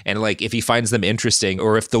 and like if he finds them interesting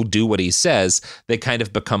or if they'll do what he says, they kind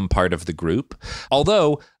of become part of the group.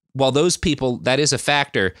 Although while those people, that is a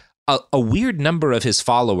factor, a weird number of his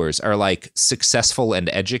followers are like successful and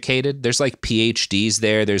educated. There's like PhDs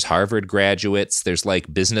there. There's Harvard graduates. There's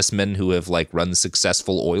like businessmen who have like run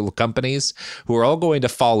successful oil companies who are all going to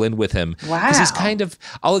fall in with him. Wow. Because he's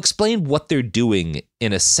I'll explain what they're doing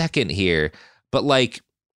in a second here, but like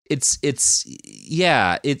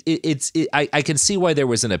I can see why there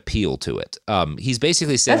was an appeal to it. He's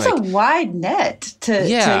basically saying that's a wide net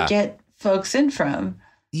to get folks in from.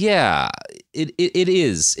 Yeah, it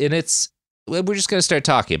is. And we're just going to start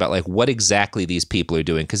talking about like what exactly these people are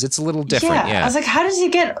doing, because it's a little different. Yeah. I was like, how does he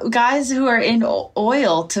get guys who are in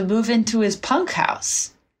oil to move into his punk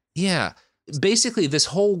house? Yeah. Basically, this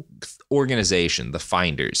whole organization, the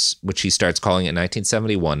Finders, which he starts calling it in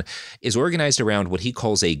 1971, is organized around what he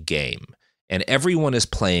calls a game. And everyone is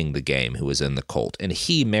playing the game who is in the cult. And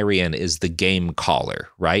Marion, is the game caller,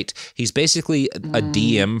 right? He's basically a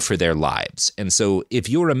DM for their lives. And so if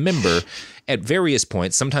you're a member, at various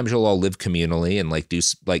points, sometimes you'll all live communally and like do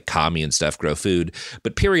like commune stuff, grow food.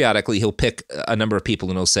 But periodically he'll pick a number of people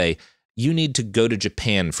and he'll say, you need to go to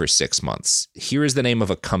Japan for 6 months. Here is the name of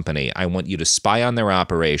a company. I want you to spy on their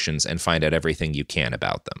operations and find out everything you can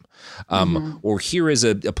about them. Or here is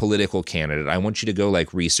a political candidate. I want you to go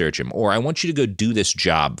like research him. Or I want you to go do this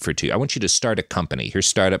job for 2. I want you to start a company. Here's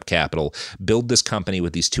startup capital. Build this company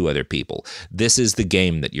with these 2 other people. This is the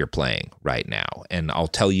game that you're playing right now. And I'll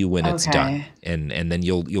tell you when it's done. And then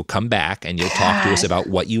you'll come back and you'll talk to us about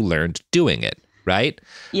what you learned doing it. Right?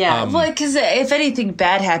 Yeah. Well, because if anything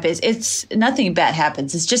bad happens, nothing bad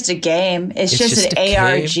happens. It's just a game. It's just an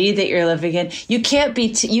ARG that you're living in. You can't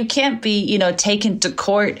be taken to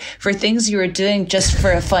court for things you were doing just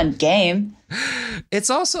for a fun game. It's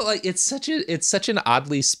also like it's such an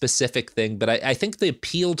oddly specific thing, but I think the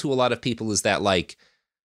appeal to a lot of people is that like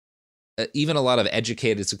even a lot of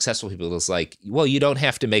educated, successful people is like, well, you don't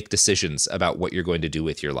have to make decisions about what you're going to do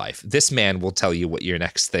with your life. This man will tell you what your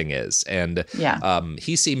next thing is. And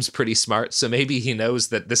he seems pretty smart. So maybe he knows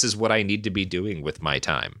that this is what I need to be doing with my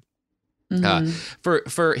time.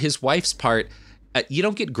 For his wife's part, you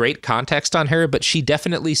don't get great context on her, but she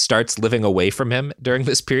definitely starts living away from him during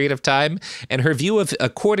this period of time. And her view of,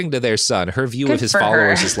 according to their son, her view of his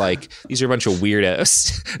followers is like, these are a bunch of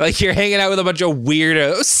weirdos. Like, you're hanging out with a bunch of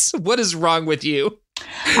weirdos. What is wrong with you?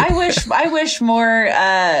 I wish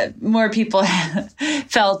more people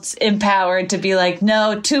felt empowered to be like,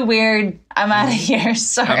 no, too weird. I'm out of here.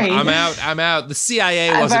 Sorry. I'm out. The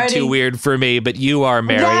CIA wasn't too weird for me, but you are,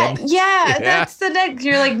 Marion. That's the next.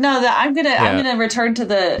 You're like, no, I'm gonna return to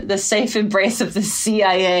the safe embrace of the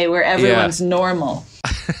CIA where everyone's normal.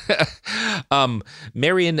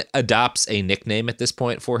 Marion adopts a nickname at this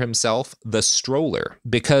point for himself, the Stroller,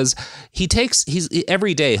 because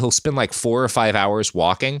every day he'll spend like 4 or 5 hours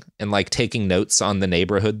walking and like taking notes on the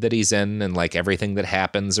neighborhood that he's in and like everything that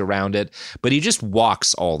happens around it. But he just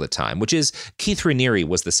walks all the time, which is Keith Raniere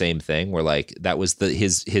was the same thing, where like that was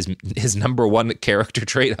his number one character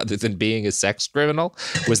trait other than being a sex criminal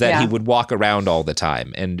was that he would walk around all the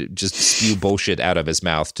time and just spew bullshit out of his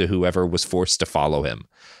mouth to whoever was forced to follow him.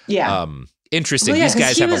 Yeah. Interesting. These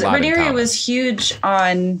guys have a lot in common. Raniere was huge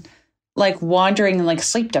on like wandering and like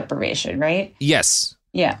sleep deprivation, right? Yes.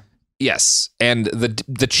 Yeah. Yes. And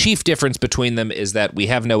the chief difference between them is that we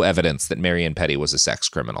have no evidence that Marion Petty was a sex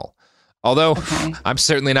criminal. Although I'm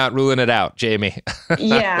certainly not ruling it out, Jamie.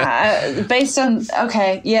 Based on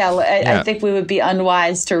I think we would be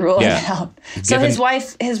unwise to rule it out. So his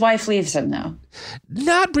wife leaves him though.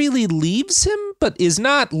 Not really leaves him, but is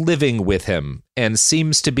not living with him and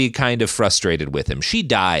seems to be kind of frustrated with him. She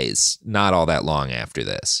dies not all that long after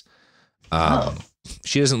this.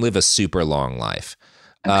 She doesn't live a super long life.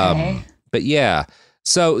 Okay. But yeah,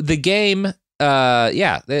 so the game.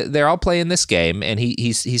 They're all playing this game, and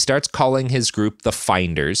he starts calling his group the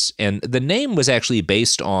Finders, and the name was actually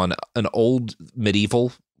based on an old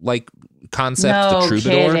medieval like concept, the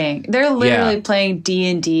troubadour. Kidding. They're literally playing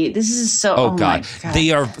D&D. This is so. Oh God. My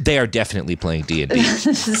God, they are definitely playing D&D. This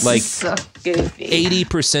is like so goofy.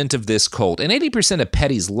 80% of this cult, and 80% of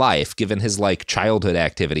Petty's life, given his like childhood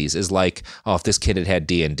activities, is like, oh, if this kid had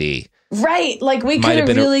D&D. Right, like we could have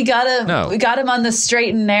really got him on the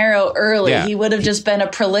straight and narrow early. Yeah. He would have just been a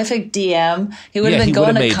prolific DM. He would have been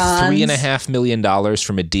going to cons. He would have made $3.5 million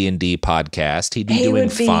from a D&D podcast. He'd be doing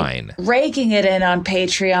fine. Raking it in on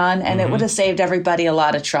Patreon, and it would have saved everybody a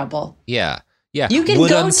lot of trouble. Yeah. Yeah. You can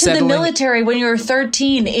go to the military when you're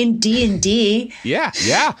 13 in D&D. Yeah.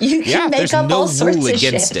 You can make up all sorts of shit. There's no rule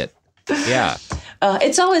against it. Yeah.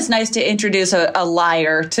 It's always nice to introduce a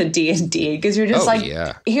liar to D&D because you're just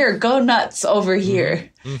here, go nuts over here.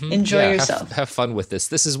 Mm-hmm. Enjoy yourself. Have fun with this.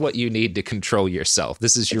 This is what you need to control yourself.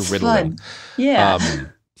 This is your riddling. Fun. Yeah.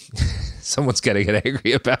 Someone's going to get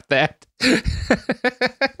angry about that.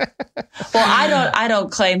 Well, I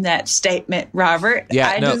don't claim that statement, Robert.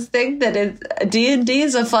 I just think that D&D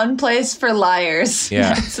is a fun place for liars.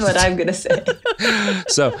 Yeah. That's what I'm going to say.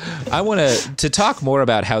 So I want to talk more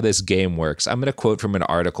about how this game works. I'm going to quote from an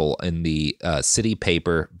article in the City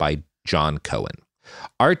Paper by John Cohen.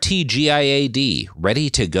 RTGIAD, ready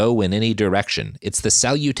to go in any direction. It's the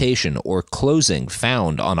salutation or closing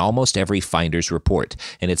found on almost every finder's report,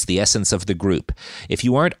 and it's the essence of the group. If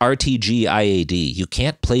you aren't RTGIAD, you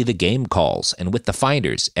can't play the game calls, and with the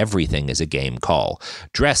finders, everything is a game call.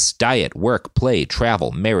 Dress, diet, work, play,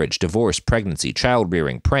 travel, marriage, divorce, pregnancy,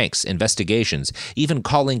 child-rearing, pranks, investigations, even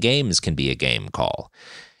calling games can be a game call.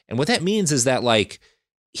 And what that means is that, like,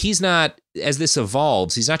 he's not, as this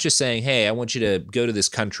evolves, he's not just saying, hey, I want you to go to this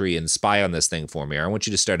country and spy on this thing for me, or I want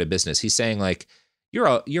you to start a business. He's saying, like, you're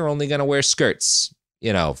only going to wear skirts,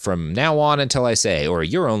 from now on until I say, or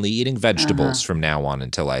you're only eating vegetables from now on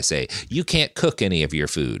until I say. You can't cook any of your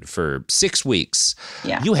food for 6 weeks.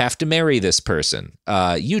 Yeah. You have to marry this person.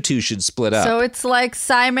 You two should split up. So it's like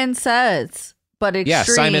Simon Says. But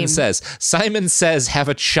extreme. Yeah, Simon says have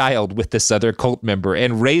a child with this other cult member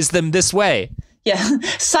and raise them this way. Yeah,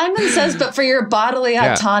 Simon Says, but for your bodily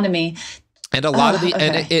autonomy. And a lot of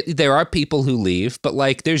there are people who leave, but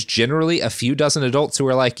like there's generally a few dozen adults who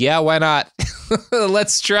are like, yeah, why not?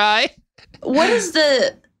 Let's try. What is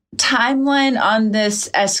the timeline on this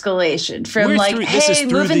escalation from hey,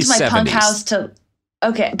 move into my 70s. Punk house to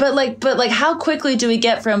but how quickly do we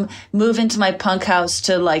get from move into my punk house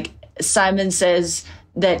to like Simon Says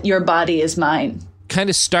that your body is mine? Kind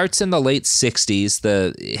of starts in the late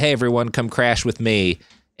 60s, hey, everyone, come crash with me.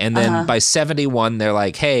 And then by 71, they're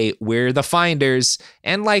like, hey, we're the finders.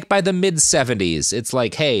 And like by the mid 70s, it's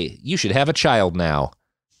like, hey, you should have a child now.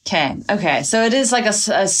 Okay. So it is like a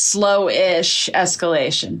slow-ish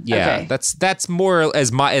escalation. Yeah, okay. That's more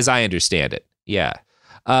as I understand it. Yeah.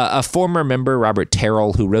 A former member, Robert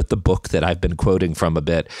Terrell, who wrote the book that I've been quoting from a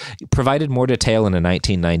bit, provided more detail in a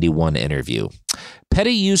 1991 interview.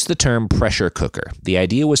 Petty used the term pressure cooker. The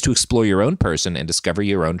idea was to explore your own person and discover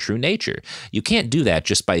your own true nature. You can't do that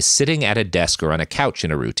just by sitting at a desk or on a couch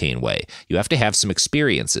in a routine way. You have to have some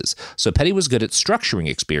experiences. So Petty was good at structuring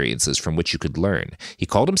experiences from which you could learn. He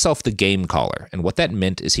called himself the game caller, and what that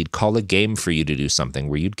meant is he'd call a game for you to do something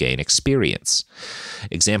where you'd gain experience.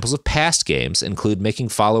 Examples of past games include making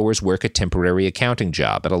followers work a temporary accounting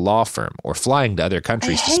job at a law firm or flying to other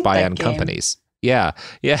countries to spy on companies. Yeah.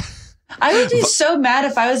 I would be so mad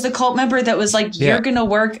if I was the cult member that was like, you're going to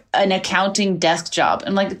work an accounting desk job.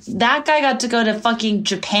 And like, that guy got to go to fucking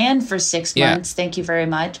Japan for 6 months. Thank you very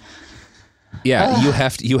much. Yeah,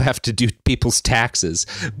 you have to do people's taxes.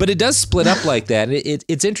 But it does split up like that.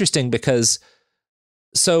 It's interesting because,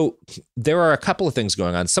 so there are a couple of things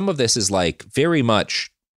going on. Some of this is like very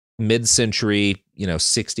much mid-century,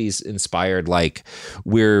 60s inspired, like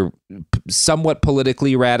we're somewhat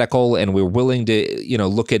politically radical and we're willing to,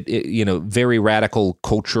 look at, very radical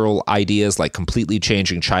cultural ideas like completely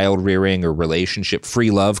changing child rearing or relationship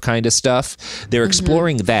free love kind of stuff. They're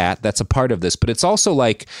exploring that. That's a part of this, but it's also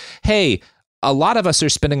like, hey, a lot of us are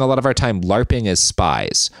spending a lot of our time LARPing as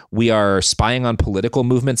spies. We are spying on political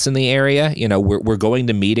movements in the area. We're going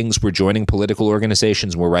to meetings. We're joining political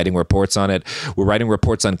organizations. We're writing reports on it. We're writing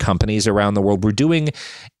reports on companies around the world.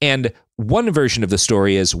 And one version of the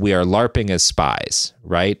story is we are LARPing as spies,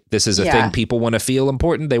 right? This is a thing people want to feel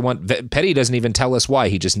important. Petty doesn't even tell us why.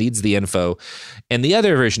 He just needs the info. And the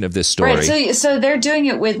other version of this story. Right. So they're doing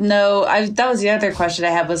it with that was the other question I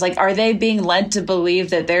had was like, are they being led to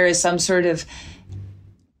believe that there is some sort of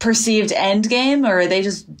perceived end game, or are they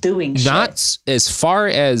just doing shit? Not as far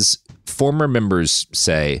as former members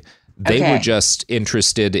say. They were just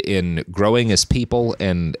interested in growing as people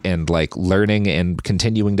and like learning and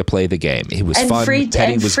continuing to play the game. It was fun.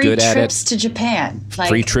 Petty was good at it. Free trips to Japan.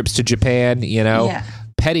 Free trips to Japan, Yeah.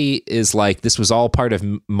 Petty is like, this was all part of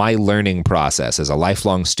my learning process as a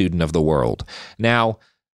lifelong student of the world. Now,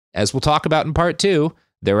 as we'll talk about in part 2,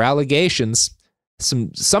 there are allegations,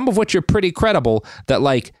 some of which are pretty credible, that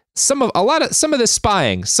like some of this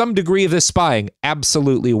spying, some degree of this spying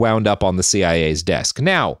absolutely wound up on the CIA's desk.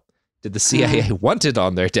 Now, did the CIA want it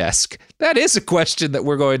on their desk? That is a question that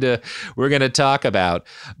we're going to talk about.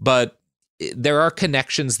 But there are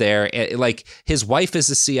connections there. Like his wife is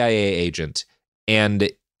a CIA agent, and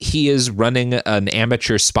he is running an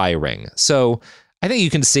amateur spy ring. So I think you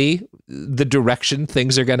can see the direction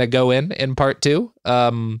things are going to go in part 2,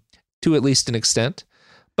 to at least an extent.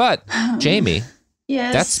 But Jamie,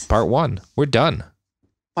 yes, that's part 1. We're done.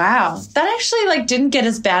 Wow, that actually didn't get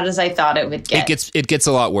as bad as I thought it would get. It gets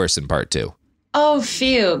a lot worse in part 2. Oh,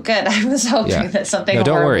 phew, good. I was hoping that something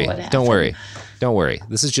horrible would happen. Don't worry. Don't worry.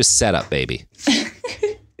 This is just setup, baby.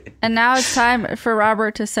 And now it's time for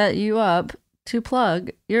Robert to set you up to plug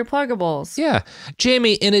your pluggables. Yeah.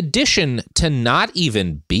 Jamie, in addition to not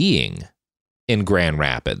even being in Grand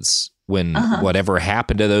Rapids when whatever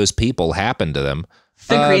happened to those people happened to them.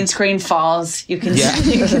 The green screen falls. You can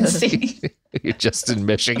see. You're just in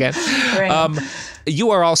Michigan. Right. You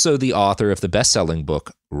are also the author of the best-selling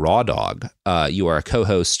book, Raw Dog. You are a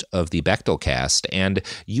co-host of the Bechdel Cast, and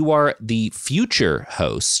you are the future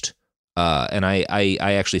host. And I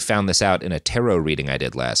actually found this out in a tarot reading I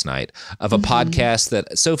did last night of a podcast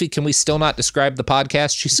that, Sophie, can we still not describe the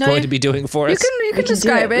podcast she's going to be doing for us? You can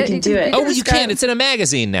describe it. You can do it. Oh, you can. It's in a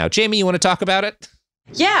magazine now. Jamie, you want to talk about it?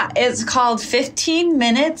 Yeah, it's called 15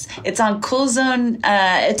 Minutes. It's on Cool Zone.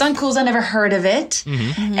 It's on Cool Zone. Never heard of it.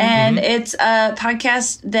 And it's a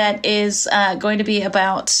podcast that is going to be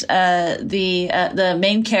about the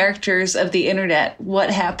main characters of the internet,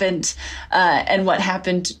 what happened and what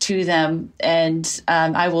happened to them. And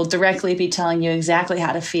I will directly be telling you exactly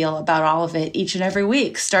how to feel about all of it each and every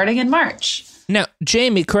week, starting in March. Now,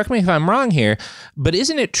 Jamie, correct me if I'm wrong here, but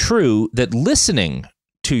isn't it true that listening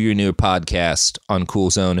to your new podcast on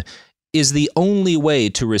Cool Zone is the only way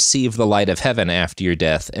to receive the light of heaven after your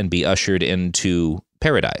death and be ushered into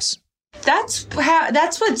paradise? That's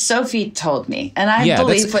what Sophie told me, and I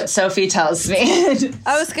believe what Sophie tells me.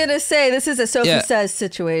 I was gonna say this is a Sophie says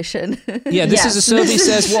situation. This is a Sophie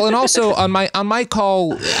says. Well, and also on my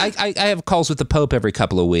call, I have calls with the Pope every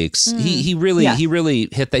couple of weeks. He really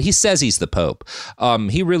hit that. He says he's the Pope.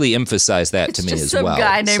 He really emphasized that to me as well. Some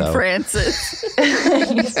guy named Francis.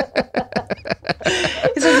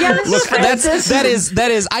 He says, "Yeah, this is Francis."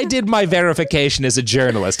 That is. I did my verification as a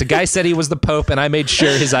journalist. A guy said he was the Pope, and I made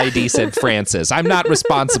sure his ID said Francis. I'm not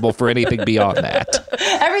responsible for anything beyond that.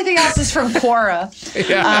 Everything else is from Quora.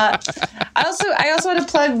 Yeah. I also want to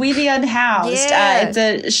plug We the Unhoused. Yeah. It's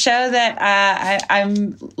a show that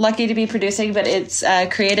I'm lucky to be producing, but it's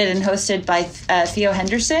created and hosted by Theo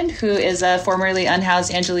Henderson, who is a formerly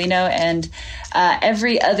unhoused Angelino, and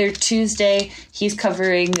every other Tuesday he's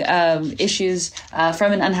covering issues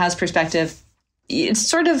from an unhoused perspective. It's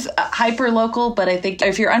sort of hyper-local, but I think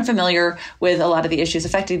if you're unfamiliar with a lot of the issues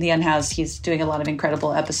affecting the unhoused, he's doing a lot of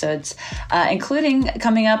incredible episodes, including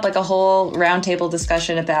coming up like a whole roundtable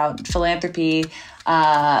discussion about philanthropy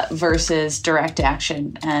versus direct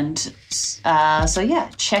action. And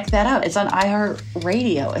check that out. It's on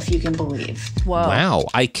iHeartRadio, if you can believe. Whoa. Wow,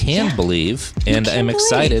 I can believe, and I'm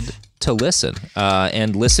excited to listen.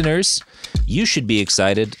 And listeners, you should be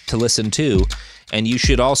excited to listen too. And you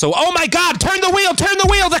should also, oh my God, turn the wheel,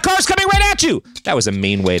 the car's coming right at you. That was a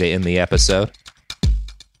mean way to end the episode.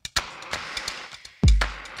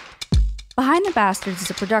 Behind the Bastards is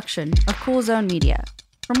a production of Cool Zone Media.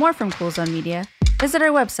 For more from Cool Zone Media, visit our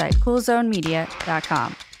website,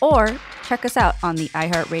 coolzonemedia.com, or check us out on the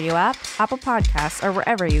iHeartRadio app, Apple Podcasts, or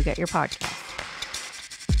wherever you get your podcasts.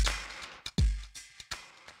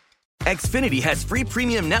 Xfinity has free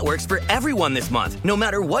premium networks for everyone this month, no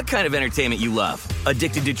matter what kind of entertainment you love.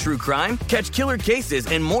 Addicted to true crime? Catch killer cases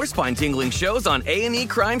and more spine-tingling shows on A&E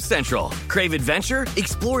Crime Central. Crave adventure?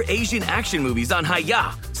 Explore Asian action movies on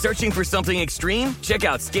Hi-Ya. Searching for something extreme? Check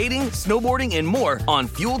out skating, snowboarding, and more on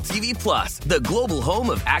Fuel TV Plus, the global home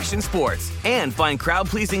of action sports. And find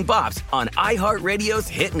crowd-pleasing bops on iHeartRadio's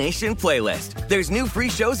Hit Nation playlist. There's new free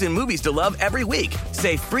shows and movies to love every week.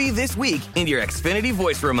 Say free this week in your Xfinity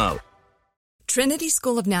voice remote. Trinity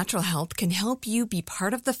School of Natural Health can help you be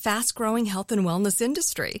part of the fast-growing health and wellness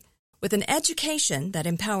industry. With an education that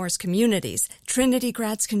empowers communities, Trinity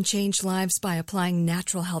grads can change lives by applying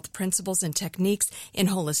natural health principles and techniques in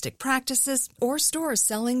holistic practices or stores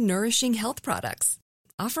selling nourishing health products.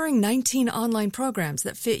 Offering 19 online programs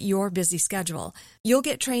that fit your busy schedule, you'll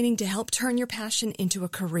get training to help turn your passion into a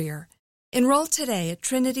career. Enroll today at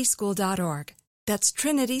trinityschool.org. That's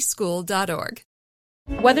trinityschool.org.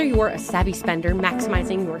 Whether you're a savvy spender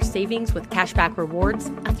maximizing your savings with cashback rewards,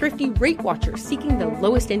 a thrifty rate watcher seeking the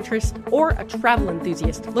lowest interest, or a travel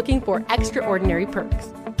enthusiast looking for extraordinary perks,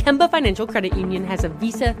 Kemba Financial Credit Union has a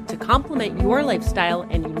visa to complement your lifestyle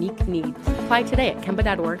and unique needs. Apply today at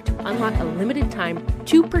Kemba.org to unlock a limited-time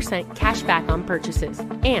 2% cash back on purchases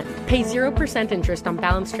and pay 0% interest on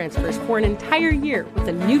balance transfers for an entire year with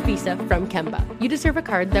a new visa from Kemba. You deserve a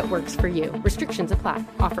card that works for you. Restrictions apply.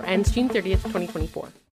 Offer ends June 30th, 2024.